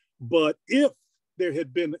return. But if there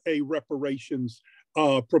had been a reparations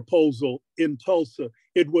proposal in Tulsa,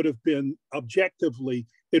 it would have been objectively,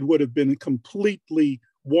 it would have been completely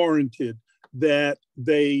warranted that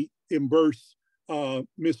they reimburse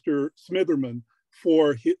Mr. Smitherman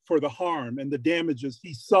for the harm and the damages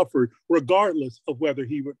he suffered, regardless of whether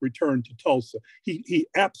he would return to Tulsa. He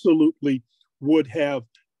absolutely would have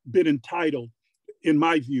been entitled, in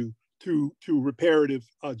my view, to reparative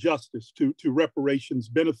justice, to reparations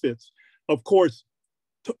benefits. Of course,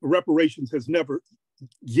 reparations has never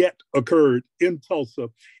yet occurred in Tulsa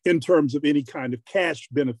in terms of any kind of cash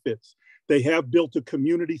benefits. They have built a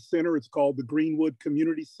community center. It's called the Greenwood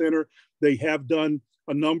Community Center. They have done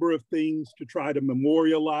a number of things to try to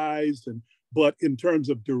memorialize, but in terms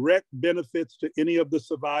of direct benefits to any of the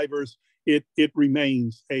survivors, it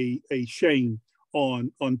remains a shame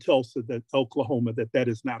on Tulsa, that Oklahoma, that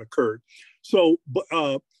has not occurred. So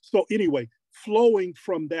anyway, flowing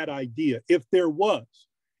from that idea, if there was,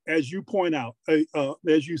 as you point out,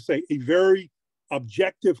 as you say, a very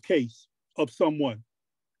objective case of someone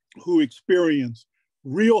who experienced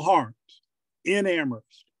real harms in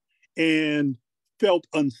Amherst and felt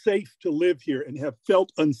unsafe to live here and have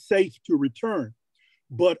felt unsafe to return,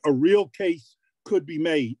 but a real case could be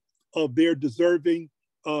made of their deserving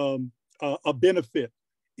a benefit,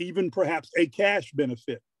 even perhaps a cash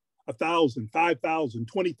benefit, 1,000, 5,000,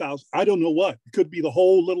 20,000, I don't know what. It could be the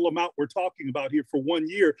whole little amount we're talking about here for 1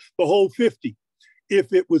 year, the whole 50.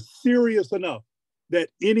 If it was serious enough that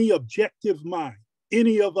any objective mind,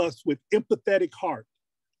 any of us with empathetic heart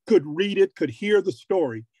could read it, could hear the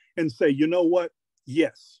story and say, you know what?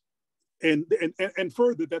 Yes. And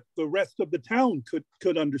further, that the rest of the town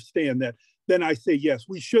could understand that, then I say, yes,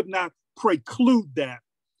 we should not preclude that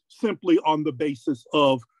simply on the basis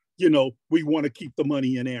of, we want to keep the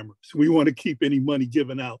money in Amherst. We want to keep any money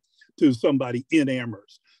given out to somebody in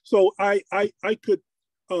Amherst. So I could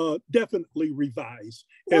definitely revise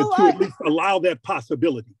and to at least allow that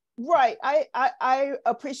possibility. Right. I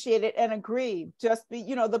appreciate it and agree. Just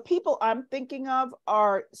the people I'm thinking of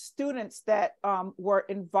are students that were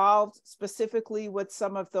involved specifically with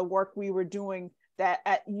some of the work we were doing that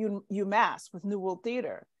at UMass with New World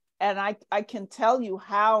Theater. And I can tell you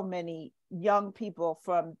how many young people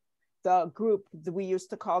from the group that we used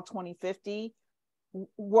to call 2050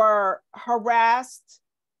 were harassed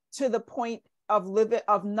to the point of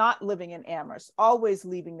not living in Amherst, always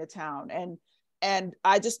leaving the town. And And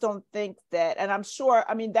I just don't think that, and I'm sure,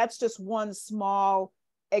 I mean, that's just one small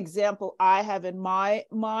example I have in my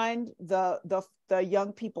mind. The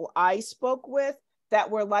young people I spoke with that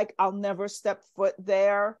were like, I'll never step foot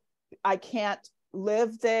there. I can't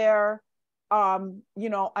live there. You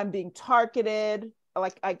know, I'm being targeted.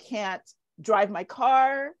 Like, I can't drive my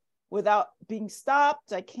car without being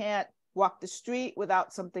stopped. I can't walk the street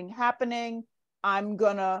without something happening. I'm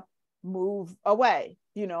gonna move away,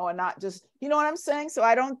 you know, and not just, you know what I'm saying? So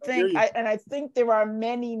I don't think, I think there are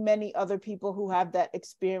many, many other people who have that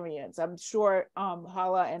experience. I'm sure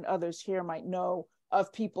Hala and others here might know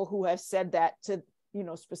of people who have said that to, you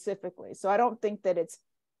know, specifically. So I don't think that it's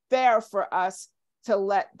fair for us to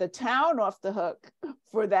let the town off the hook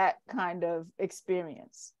for that kind of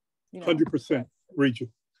experience. You know? 100%, Rachel.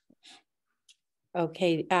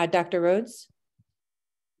 Okay, Dr. Rhodes?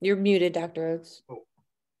 You're muted, Dr. Rhodes.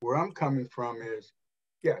 Where I'm coming from is,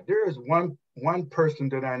 yeah, there is one person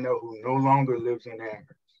that I know who no longer lives in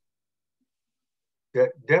Amherst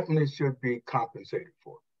that definitely should be compensated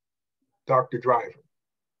for. Dr. Driver.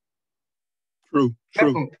 True.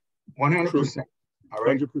 Definitely, 100%. All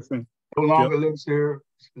right. 100%. No longer lives there,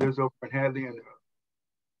 lives over in Hadley in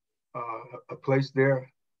a place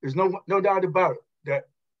there. There's no doubt about it that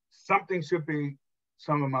something should be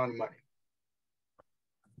some amount of money.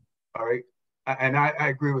 All right. And I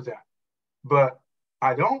agree with that. But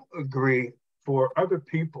I don't agree for other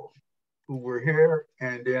people who were here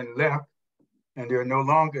and then left and they're no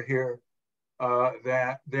longer here,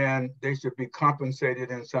 that then they should be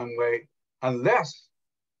compensated in some way unless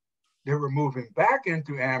they were moving back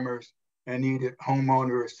into Amherst and needed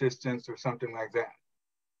homeowner assistance or something like that.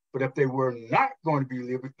 But if they were not going to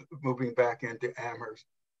be moving back into Amherst,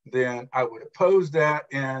 then I would oppose that.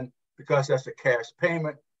 And because that's a cash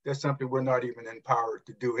payment, that's something we're not even empowered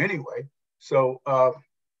to do anyway. So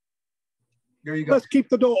there you go. Let's keep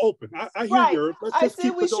the door open. I hear you. Let's just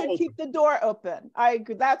keep the door open. We should keep the door open. I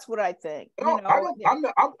agree. That's what I think. No, you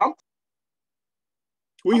know,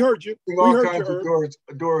 we heard you. All kinds of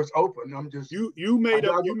doors open. I'm just you made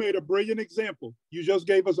a brilliant example. You just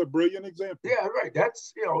gave us a brilliant example. Yeah, right.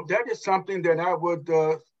 That's, you know, that is something that I would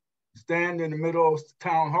stand in the middle of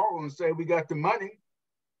town hall and say, we got the money.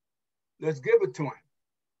 Let's give it to him.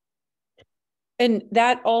 And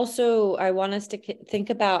that also, I want us to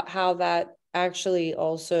think about how that actually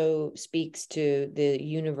also speaks to the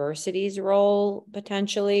university's role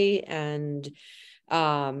potentially, and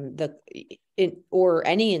or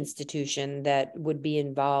any institution that would be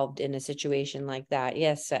involved in a situation like that.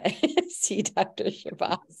 Yes, see Dr.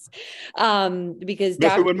 Shabazz. Because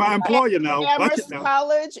messing with my employer now.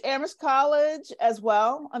 Amherst College as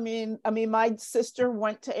well. I mean, my sister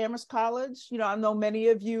went to Amherst College. You know, I know many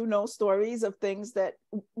of you know stories of things that,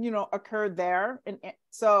 you know, occurred there. And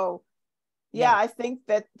so yeah, I think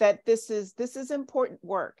that this is important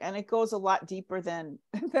work, and it goes a lot deeper than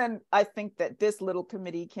I think that this little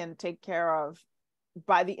committee can take care of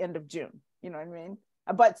by the end of June. You know what I mean?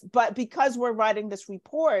 But because we're writing this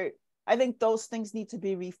report, I think those things need to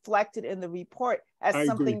be reflected in the report as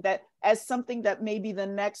something that maybe the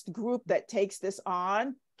next group that takes this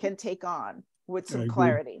on can take on with some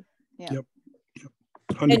clarity. Yeah. Yep.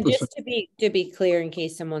 100%. And just to be clear, in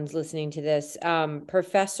case someone's listening to this,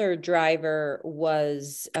 Professor Driver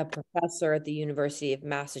was a professor at the University of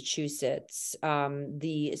Massachusetts.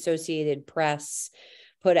 The Associated Press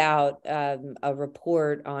put out a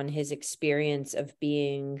report on his experience of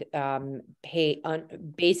being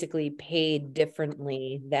basically paid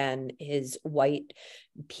differently than his white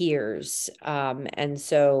peers, and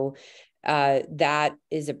so that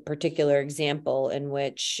is a particular example in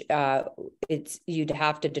which you'd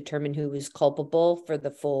have to determine who was culpable for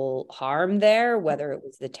the full harm there, whether it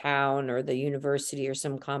was the town or the university or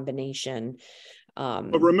some combination.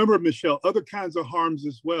 But remember, Michelle, other kinds of harms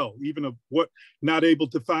as well, even of what not able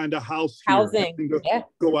to find a house here, housing,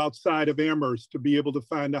 go outside of Amherst to be able to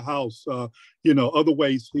find a house, you know, other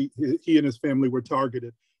ways he and his family were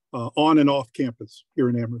targeted on and off campus here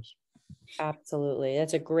in Amherst. Absolutely.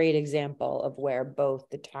 That's a great example of where both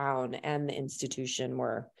the town and the institution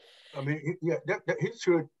were. I mean, yeah,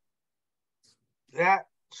 that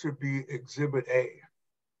should be Exhibit A.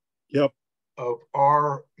 Yep. Of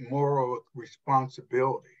our moral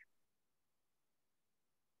responsibility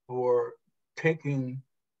for taking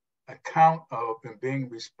account of and being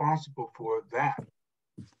responsible for that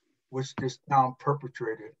which this town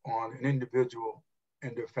perpetrated on an individual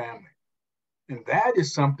and their family. And that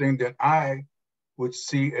is something that I would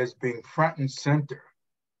see as being front and center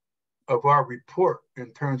of our report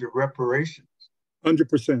in terms of reparations.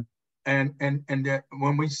 100%. And that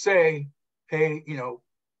when we say, hey, you know,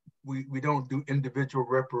 we don't do individual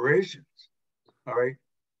reparations, all right,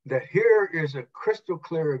 that here is a crystal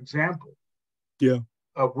clear example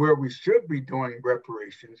of where we should be doing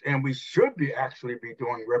reparations, and we should be actually be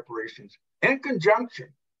doing reparations in conjunction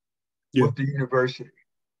with the university.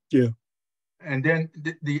 And then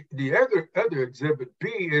the other exhibit B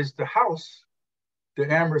is the house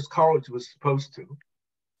that Amherst College was supposed to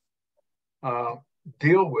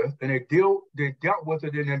deal with, and they dealt with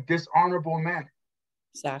it in a dishonorable manner.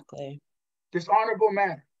 Exactly. Dishonorable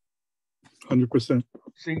manner. 100%.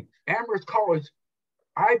 See, Amherst College,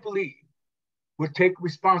 I believe, would take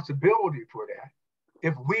responsibility for that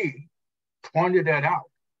if we pointed that out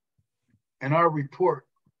in our report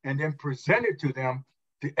and then presented to them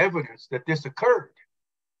the evidence that this occurred,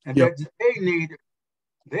 and that they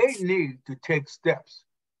need to take steps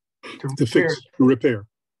to repair.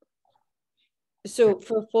 So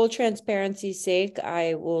for full transparency's sake,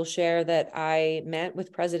 I will share that I met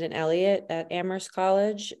with President Elliott at Amherst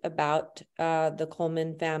College about the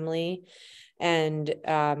Coleman family and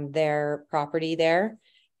their property there.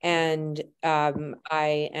 And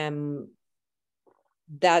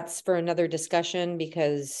that's for another discussion,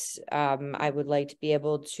 because I would like to be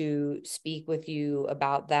able to speak with you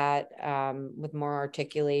about that with more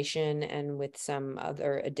articulation and with some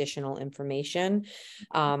other additional information.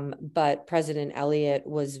 But President Elliott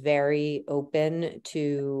was very open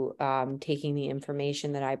to taking the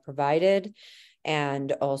information that I provided,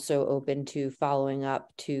 and also open to following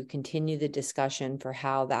up to continue the discussion for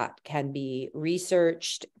how that can be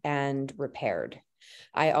researched and repaired.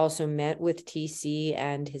 I also met with TC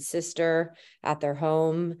and his sister at their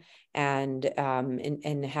home, and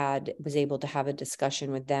was able to have a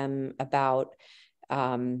discussion with them about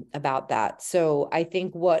that. So I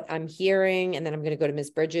think what I'm hearing, and then I'm going to go to Ms.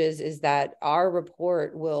 Bridges, is that our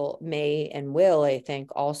report may I think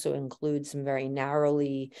also include some very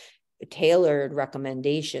narrowly tailored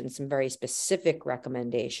recommendations, some very specific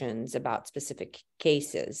recommendations about specific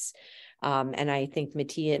cases. And I think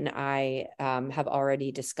Mattia and I have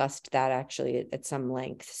already discussed that actually at some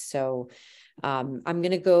length. So I'm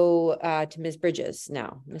going to go to Ms. Bridges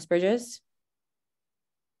now. Ms. Bridges?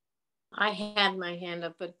 I had my hand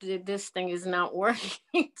up, but this thing is not working.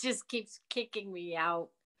 It just keeps kicking me out,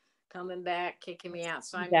 coming back, kicking me out.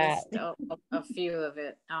 So I missed a few of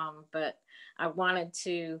it. But I wanted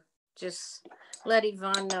to just let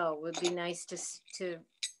Yvonne know it would be nice to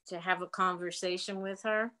have a conversation with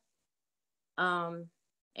her.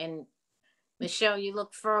 And Michelle, you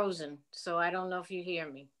look frozen, so I don't know if you hear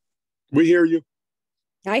me. We hear you.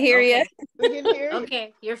 I hear you. We can hear you.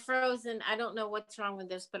 Okay, you're frozen. I don't know what's wrong with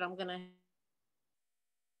this, but I'm gonna.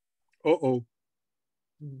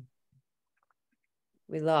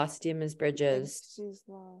 We lost you, Ms. Bridges. She's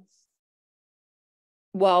lost.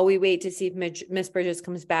 While we wait to see if Ms. Bridges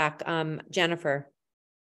comes back, Jennifer.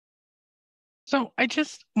 So I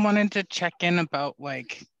just wanted to check in about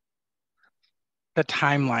like the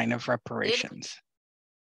timeline of reparations.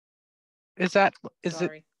 Is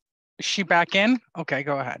she back in? Okay,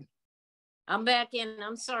 go ahead. I'm back in.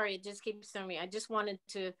 I'm sorry. It just keeps telling me. I just wanted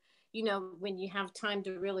to, when you have time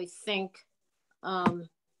to really think, I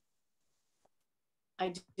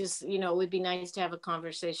just, it would be nice to have a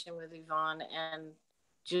conversation with Yvonne and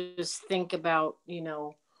just think about,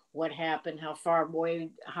 what happened, how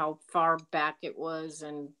far back it was,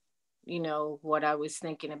 and, what I was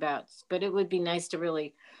thinking about. But it would be nice to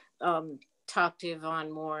really talk to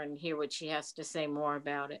Yvonne more and hear what she has to say more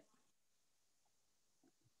about it.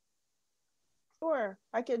 Sure,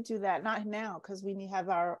 I could do that. Not now, because we need to have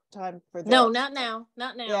our time for this. No, not now.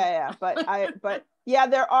 Yeah, but yeah,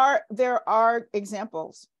 there are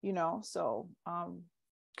examples, so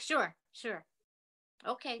Sure.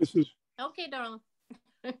 Okay. Okay, darling.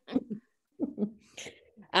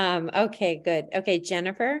 Okay, good. Okay,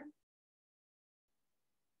 Jennifer.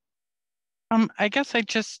 I guess I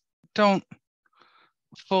just don't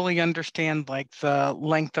fully understand like the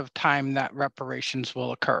length of time that reparations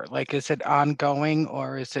will occur. Like, is it ongoing,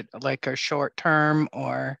 or is it like a short term,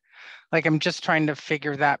 or like, I'm just trying to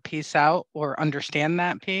figure that piece out or understand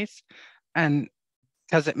that piece. And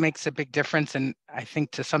because it makes a big difference, and I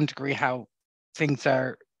think to some degree how things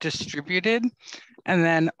are distributed. And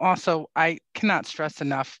then also I cannot stress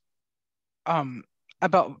enough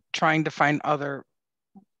about trying to find other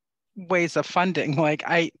ways of funding. Like,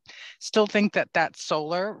 I still think that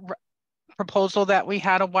solar proposal that we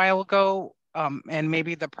had a while ago, and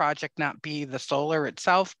maybe the project not be the solar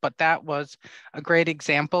itself, but that was a great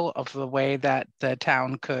example of the way that the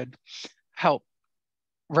town could help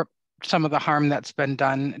some of the harm that's been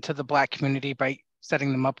done to the Black community by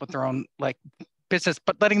setting them up with their own like business,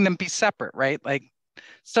 but letting them be separate, right? Like,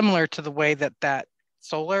 similar to the way that that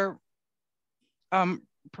solar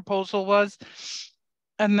proposal was.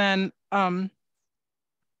 And then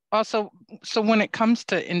also, so when it comes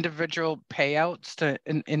to individual payouts to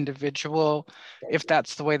an individual, if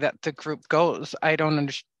that's the way that the group goes, I don't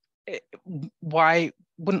understand why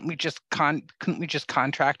couldn't we just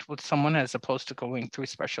contract with someone as opposed to going through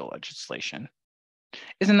special legislation?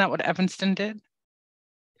 Isn't that what Evanston did?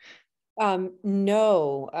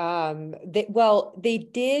 No, they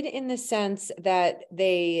did in the sense that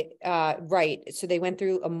they, right. So they went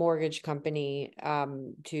through a mortgage company,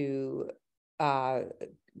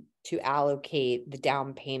 to allocate the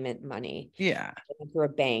down payment money. Yeah. Through a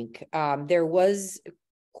bank. There was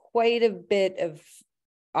quite a bit of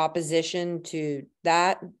opposition to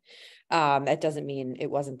that. That doesn't mean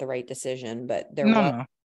it wasn't the right decision, but there was.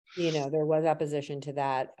 There was opposition to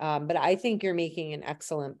that. But I think you're making an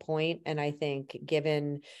excellent point. And I think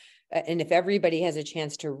and if everybody has a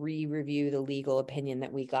chance to re-review the legal opinion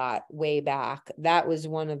that we got way back, that was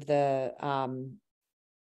one of the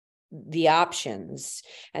options.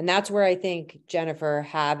 And that's where I think, Jennifer,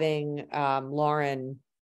 having Lauren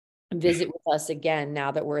visit with us again,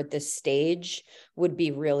 now that we're at this stage, would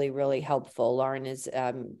be really, really helpful. Lauren is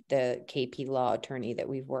the KP law attorney that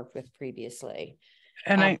we've worked with previously.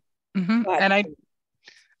 And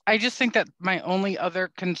I just think that my only other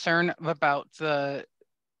concern about the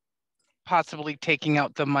possibly taking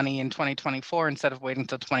out the money in 2024 instead of waiting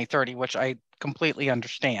till 2030, which I completely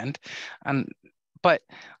understand. But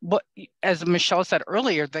what, as Michelle said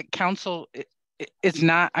earlier, the council is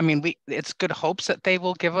not, I mean, it's good hopes that they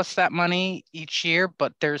will give us that money each year,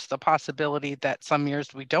 but there's the possibility that some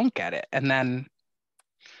years we don't get it. And then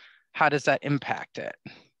how does that impact it?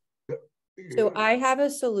 So I have a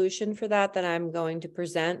solution for that I'm going to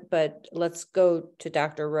present, but let's go to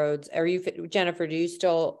Dr. Rhodes. Jennifer, are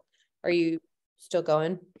you still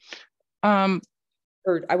going? Or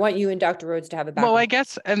I want you and Dr. Rhodes to have a back. Well, I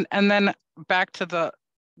guess, and then back to the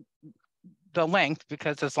length,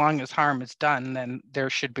 because as long as harm is done, then there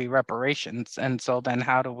should be reparations. And so then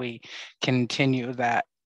how do we continue that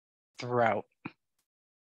throughout,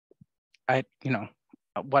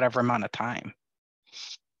 whatever amount of time?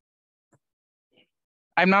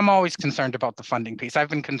 I'm always concerned about the funding piece. I've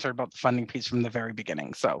been concerned about the funding piece from the very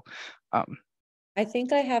beginning. So I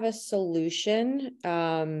think I have a solution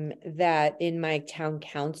that in my town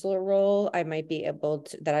councilor role, I might be able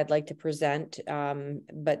to, that I'd like to present.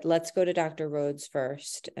 But let's go to Dr. Rhodes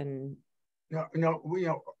first. And we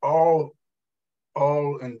all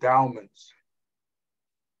endowments,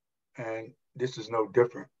 and this is no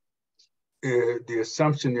different. The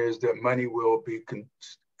assumption is that money will be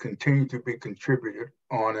continue to be contributed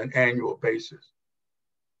on an annual basis.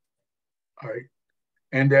 All right.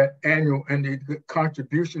 And that the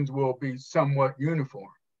contributions will be somewhat uniform.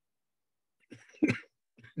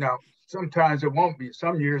 Now, sometimes it won't be.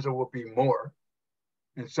 Some years it will be more,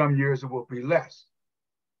 and some years it will be less.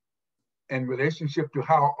 In relationship to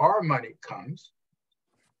how our money comes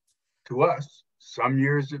to us, some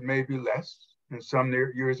years it may be less, and some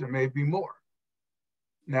years it may be more.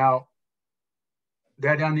 Now,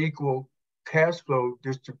 that unequal cash flow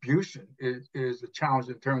distribution is a challenge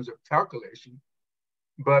in terms of calculation,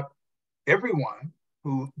 but everyone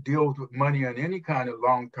who deals with money on any kind of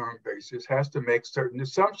long-term basis has to make certain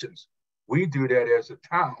assumptions. We do that as a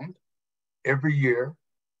town every year,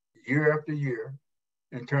 year after year,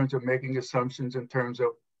 in terms of making assumptions in terms of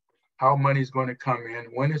how money is going to come in,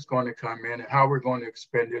 when it's going to come in, and how we're going to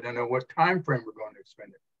expend it, and at what time frame we're going to expend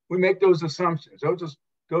it. We make those assumptions.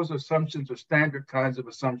 Those assumptions are standard kinds of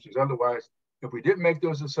assumptions. Otherwise, if we didn't make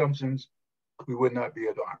those assumptions, we would not be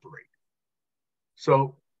able to operate.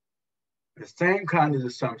 So the same kind of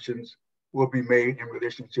assumptions will be made in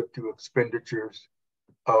relationship to expenditures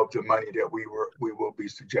of the money that we will be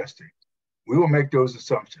suggesting. We will make those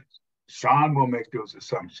assumptions. Sean will make those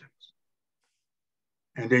assumptions.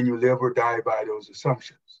 And then you live or die by those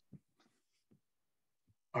assumptions.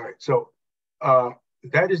 All right, so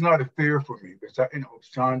that is not a fear for me, because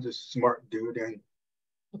Sean's a smart dude,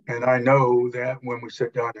 and I know that when we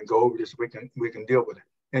sit down and go over this, we can deal with it.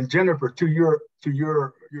 And Jennifer, to your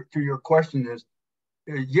question is,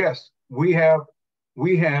 yes, we have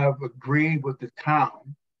agreed with the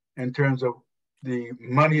town in terms of the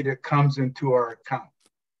money that comes into our account.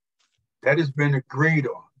 That has been agreed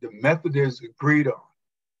on. The method is agreed on.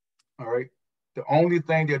 All right. The only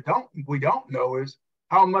thing that we don't know is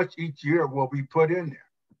how much each year will be put in there.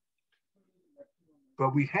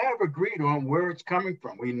 But we have agreed on where it's coming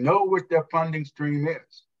from. We know what that funding stream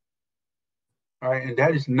is. All right, and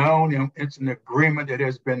that is known, and it's an agreement that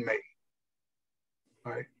has been made.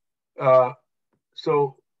 All right.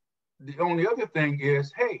 So the only other thing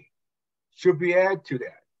is, hey, should we add to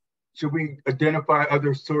that? Should we identify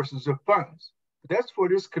other sources of funds? That's for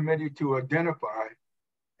this committee to identify,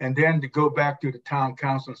 and then to go back to the town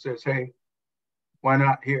council and says, hey, why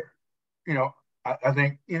not here? You know, I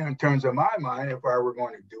think, you know, in terms of my mind, if I were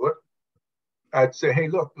going to do it, I'd say, hey,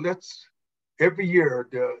 look, let's, every year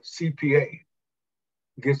the CPA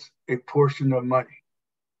gets a portion of money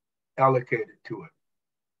allocated to it.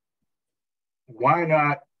 Why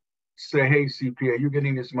not say, hey, CPA, you're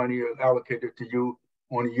getting this money allocated to you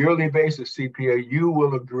on a yearly basis, CPA, you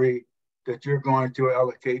will agree that you're going to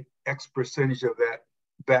allocate X percentage of that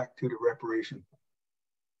back to the reparation.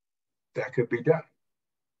 That could be done.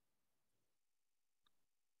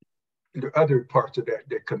 And there are other parts of that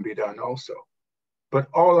that can be done also. But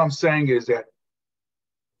all I'm saying is that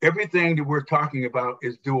everything that we're talking about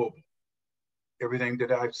is doable. Everything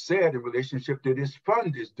that I've said in relationship to this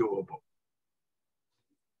fund is doable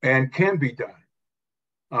and can be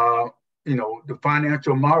done. You know, the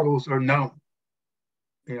financial models are known.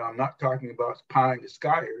 You know, I'm not talking about pie in the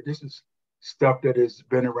sky here. This is stuff that has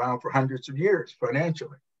been around for hundreds of years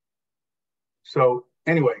financially. So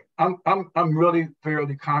anyway, I'm really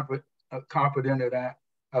fairly confident of that.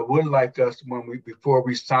 I would like us, before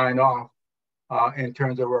we sign off in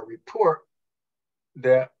terms of our report,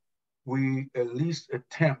 that we at least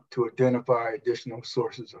attempt to identify additional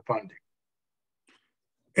sources of funding.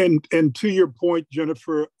 And to your point,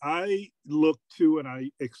 Jennifer, I look to and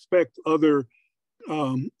I expect other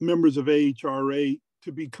members of AHRA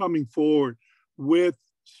to be coming forward with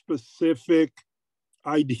specific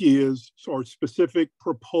ideas or specific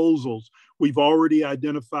proposals. We've already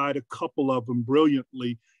identified a couple of them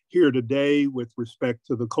brilliantly here today with respect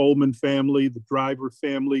to the Coleman family, the Driver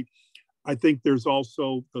family. I think there's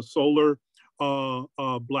also the solar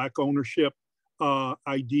Black ownership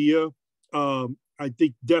idea. I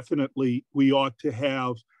think definitely we ought to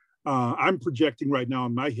have, I'm projecting right now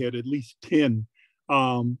in my head at least 10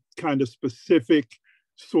 kind of specific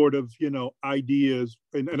sort of, you know, ideas.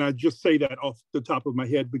 And I just say that off the top of my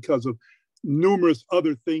head because of numerous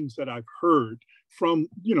other things that I've heard from,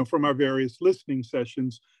 you know, from our various listening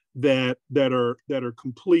sessions that are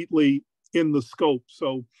completely in the scope.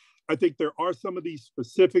 So I think there are some of these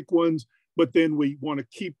specific ones, but then we want to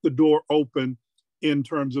keep the door open in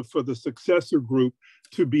terms of for the successor group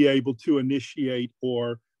to be able to initiate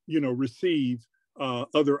or, you know, receive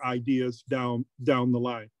other ideas down the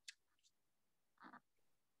line.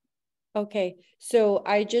 Okay, so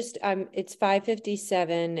I just, it's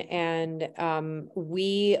 5:57 and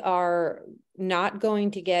we are not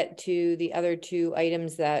going to get to the other two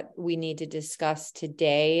items that we need to discuss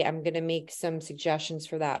today. I'm going to make some suggestions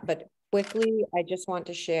for that, but quickly, I just want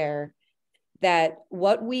to share that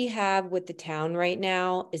what we have with the town right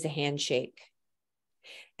now is a handshake.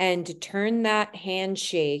 And to turn that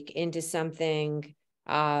handshake into something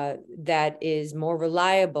that is more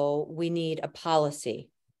reliable, we need a policy.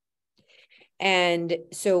 And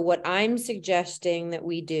so what I'm suggesting that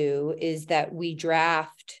we do is that we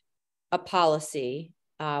draft a policy.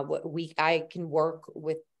 I can work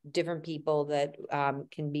with different people that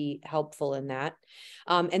can be helpful in that.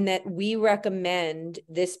 And that we recommend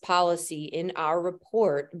this policy in our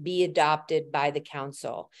report be adopted by the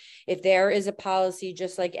council. If there is a policy,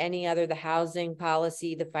 just like any other, the housing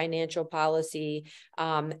policy, the financial policy,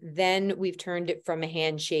 then we've turned it from a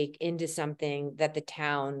handshake into something that the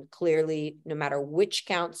town clearly, no matter which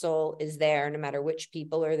council is there, no matter which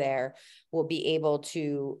people are there, will be able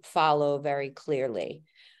to follow very clearly.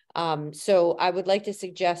 So I would like to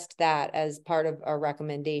suggest that as part of our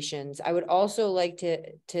recommendations. I would also like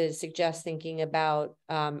to suggest thinking about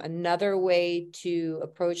another way to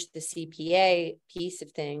approach the CPA piece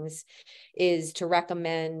of things is to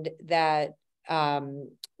recommend that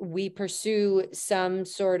we pursue some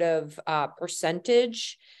sort of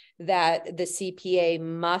percentage that the CPA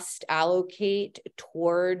must allocate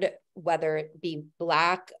toward, whether it be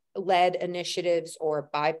Black-led initiatives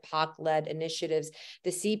or BIPOC-led initiatives.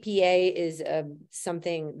 The CPA is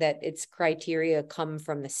something that its criteria come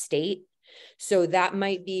from the state. So that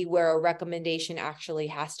might be where a recommendation actually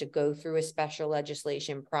has to go through a special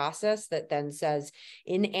legislation process that then says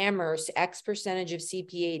in Amherst, X percentage of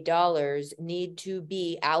CPA dollars need to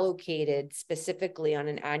be allocated specifically on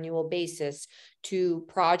an annual basis to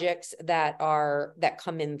projects that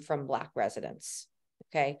come in from Black residents.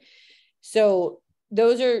 Okay. So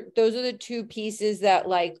those are the two pieces that,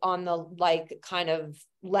 like, on the kind of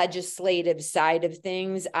legislative side of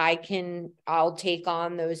things, I'll take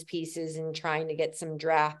on those pieces and trying to get some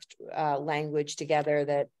draft language together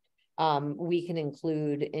that we can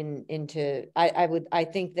include into, I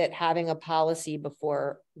think that having a policy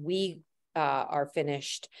before we are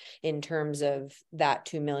finished in terms of that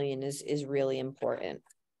 2 million is really important.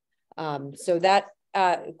 So that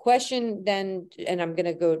question then, and I'm going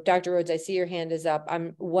to go, Dr. Rhodes, I see your hand is up.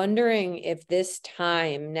 I'm wondering if this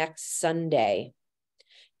time next Sunday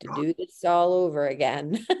to do this all over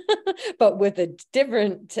again, but with a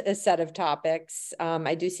different set of topics.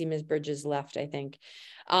 I do see Ms. Bridges left, I think.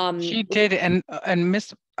 She did, and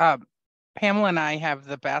Miss Pamela and I have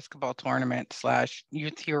the basketball tournament /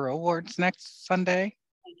 Youth Hero Awards next Sunday.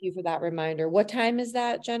 Thank you for that reminder. What time is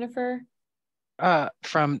that, Jennifer?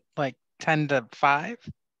 From like 10 to 5.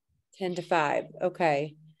 10 to 5.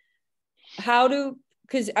 Okay.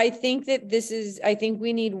 Because I think that I think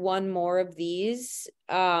we need one more of these.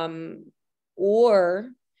 Or,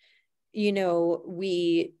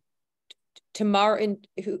 tomorrow, and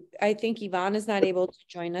I think Yvonne is not able to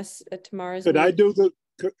join us at tomorrow's Could meeting. I do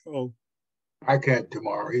oh. I can't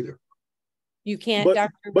tomorrow either. You can't,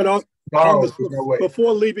 Dr. But No,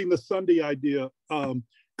 before leaving the Sunday idea,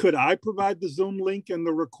 could I provide the Zoom link and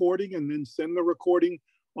the recording and then send the recording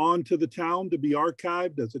on to the town to be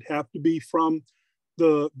archived? Does it have to be from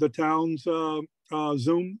the town's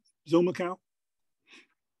Zoom account?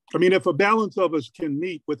 I mean, if a balance of us can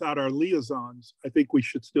meet without our liaisons, I think we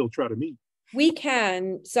should still try to meet. We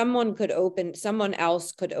can, someone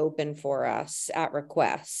else could open for us at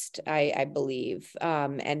request, I believe.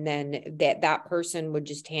 And then that person would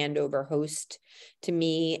just hand over host to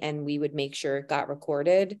me and we would make sure it got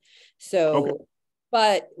recorded. So, okay.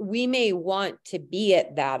 But we may want to be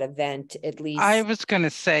at that event at least. I was going to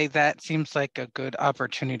say that seems like a good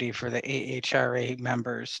opportunity for the AHRA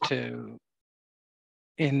members to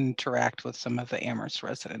interact with some of the Amherst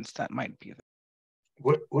residents that might be there.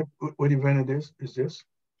 What event is this?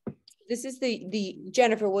 This is the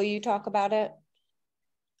Jennifer, will you talk about it?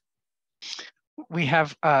 We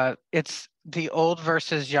have it's the old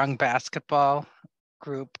versus young basketball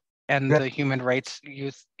group and the Human Rights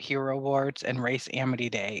Youth Hero Awards and Race Amity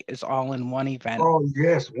Day is all in one event. Oh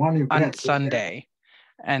yes, one event on Sunday.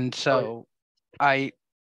 And so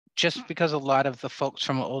just because a lot of the folks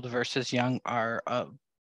from old versus young are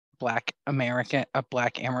Black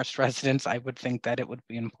Amherst residents, I would think that it would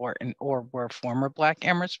be important, or were former Black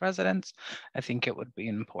Amherst residents. I think it would be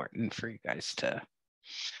important for you guys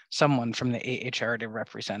someone from the AHR to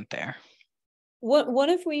represent there. What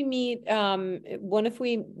if we meet, what if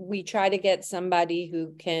we try to get somebody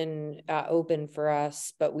who can open for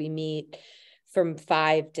us, but we meet from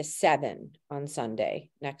 5 to 7 on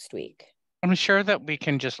Sunday next week? I'm sure that we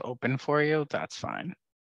can just open for you. That's fine.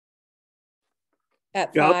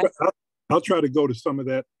 At 5? I'll try to go to some of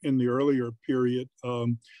that in the earlier period. I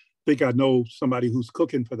think I know somebody who's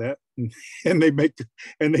cooking for that, and they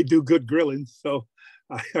do good grilling. So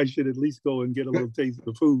I should at least go and get a little taste of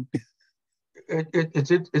the food.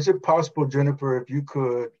 Is it possible, Jennifer, if you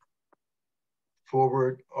could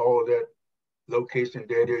forward all of that location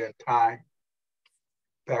data and time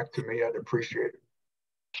back to me? I'd appreciate it.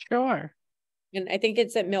 Sure. And I think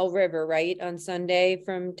it's at Mill River, right? On Sunday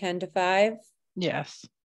from 10 to 5? Yes.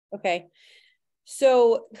 Okay.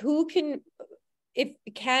 So who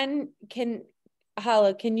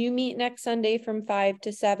Hala, can you meet next Sunday from 5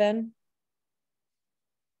 to 7?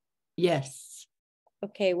 Yes.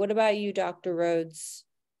 Okay. What about you, Dr. Rhodes?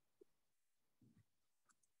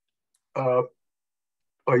 Are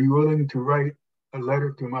you willing to write a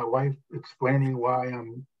letter to my wife explaining why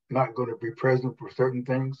I'm not going to be present for certain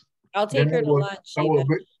things? I'll take her to lunch.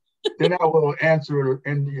 Then I will answer it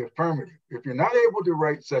in the affirmative. If you're not able to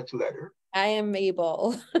write such a letter, I am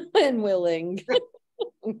able and willing.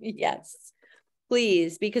 Yes,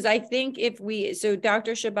 please. Because I think so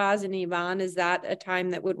Dr. Shabazz and Yvonne, is that a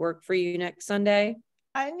time that would work for you next Sunday?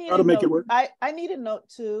 I need How to make it work. I need a note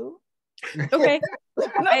too. Okay.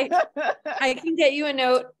 I can get you a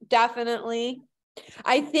note, definitely.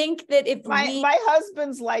 I think that if my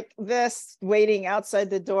husband's like this waiting outside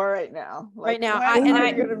the door right now. Like, right now, I'm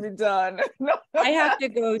gonna be done. I have to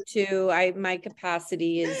go too. My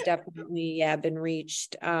capacity is definitely been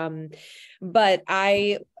reached. But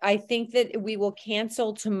I think that we will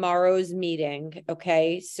cancel tomorrow's meeting.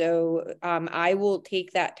 Okay, so I will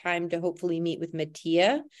take that time to hopefully meet with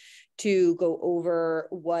Mattia to go over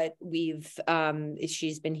what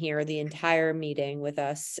she's been here the entire meeting with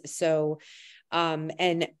us. So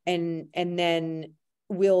and then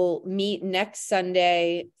we'll meet next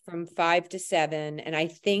Sunday from 5 to 7. And I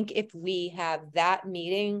think if we have that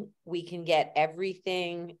meeting, we can get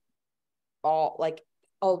everything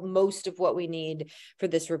most of what we need for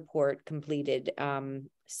this report completed.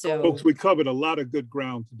 So folks, we covered a lot of good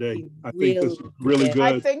ground today. I think this is really really good.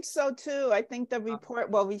 I think so too. I think the report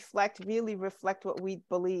will really reflect what we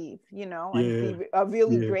believe, you know, and be a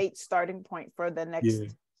really great starting point for the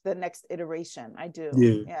next iteration. I do.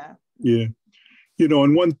 Yeah. You know,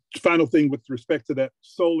 and one final thing with respect to that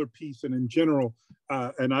solar piece and in general,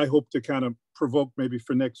 and I hope to kind of provoke maybe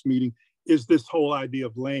for next meeting, is this whole idea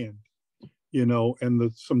of land, you know, and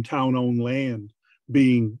some town-owned land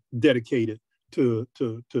being dedicated to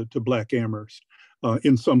Black Amherst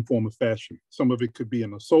in some form of fashion. Some of it could be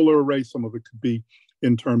in a solar array, some of it could be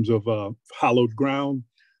in terms of hallowed ground,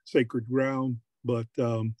 sacred ground. But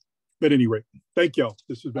at any rate, thank y'all.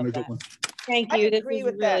 This has been a good one. Thank you. This is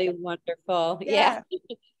really wonderful. Yeah.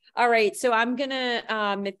 All right. So I'm gonna,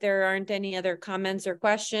 if there aren't any other comments or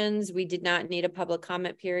questions, we did not need a public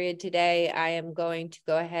comment period today. I am going to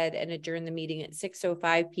go ahead and adjourn the meeting at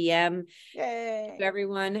 6:05 p.m. Yay.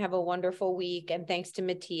 Everyone have a wonderful week. And thanks to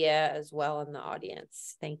Mattia as well in the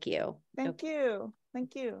audience. Thank you. Thank you.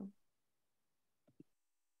 Thank you.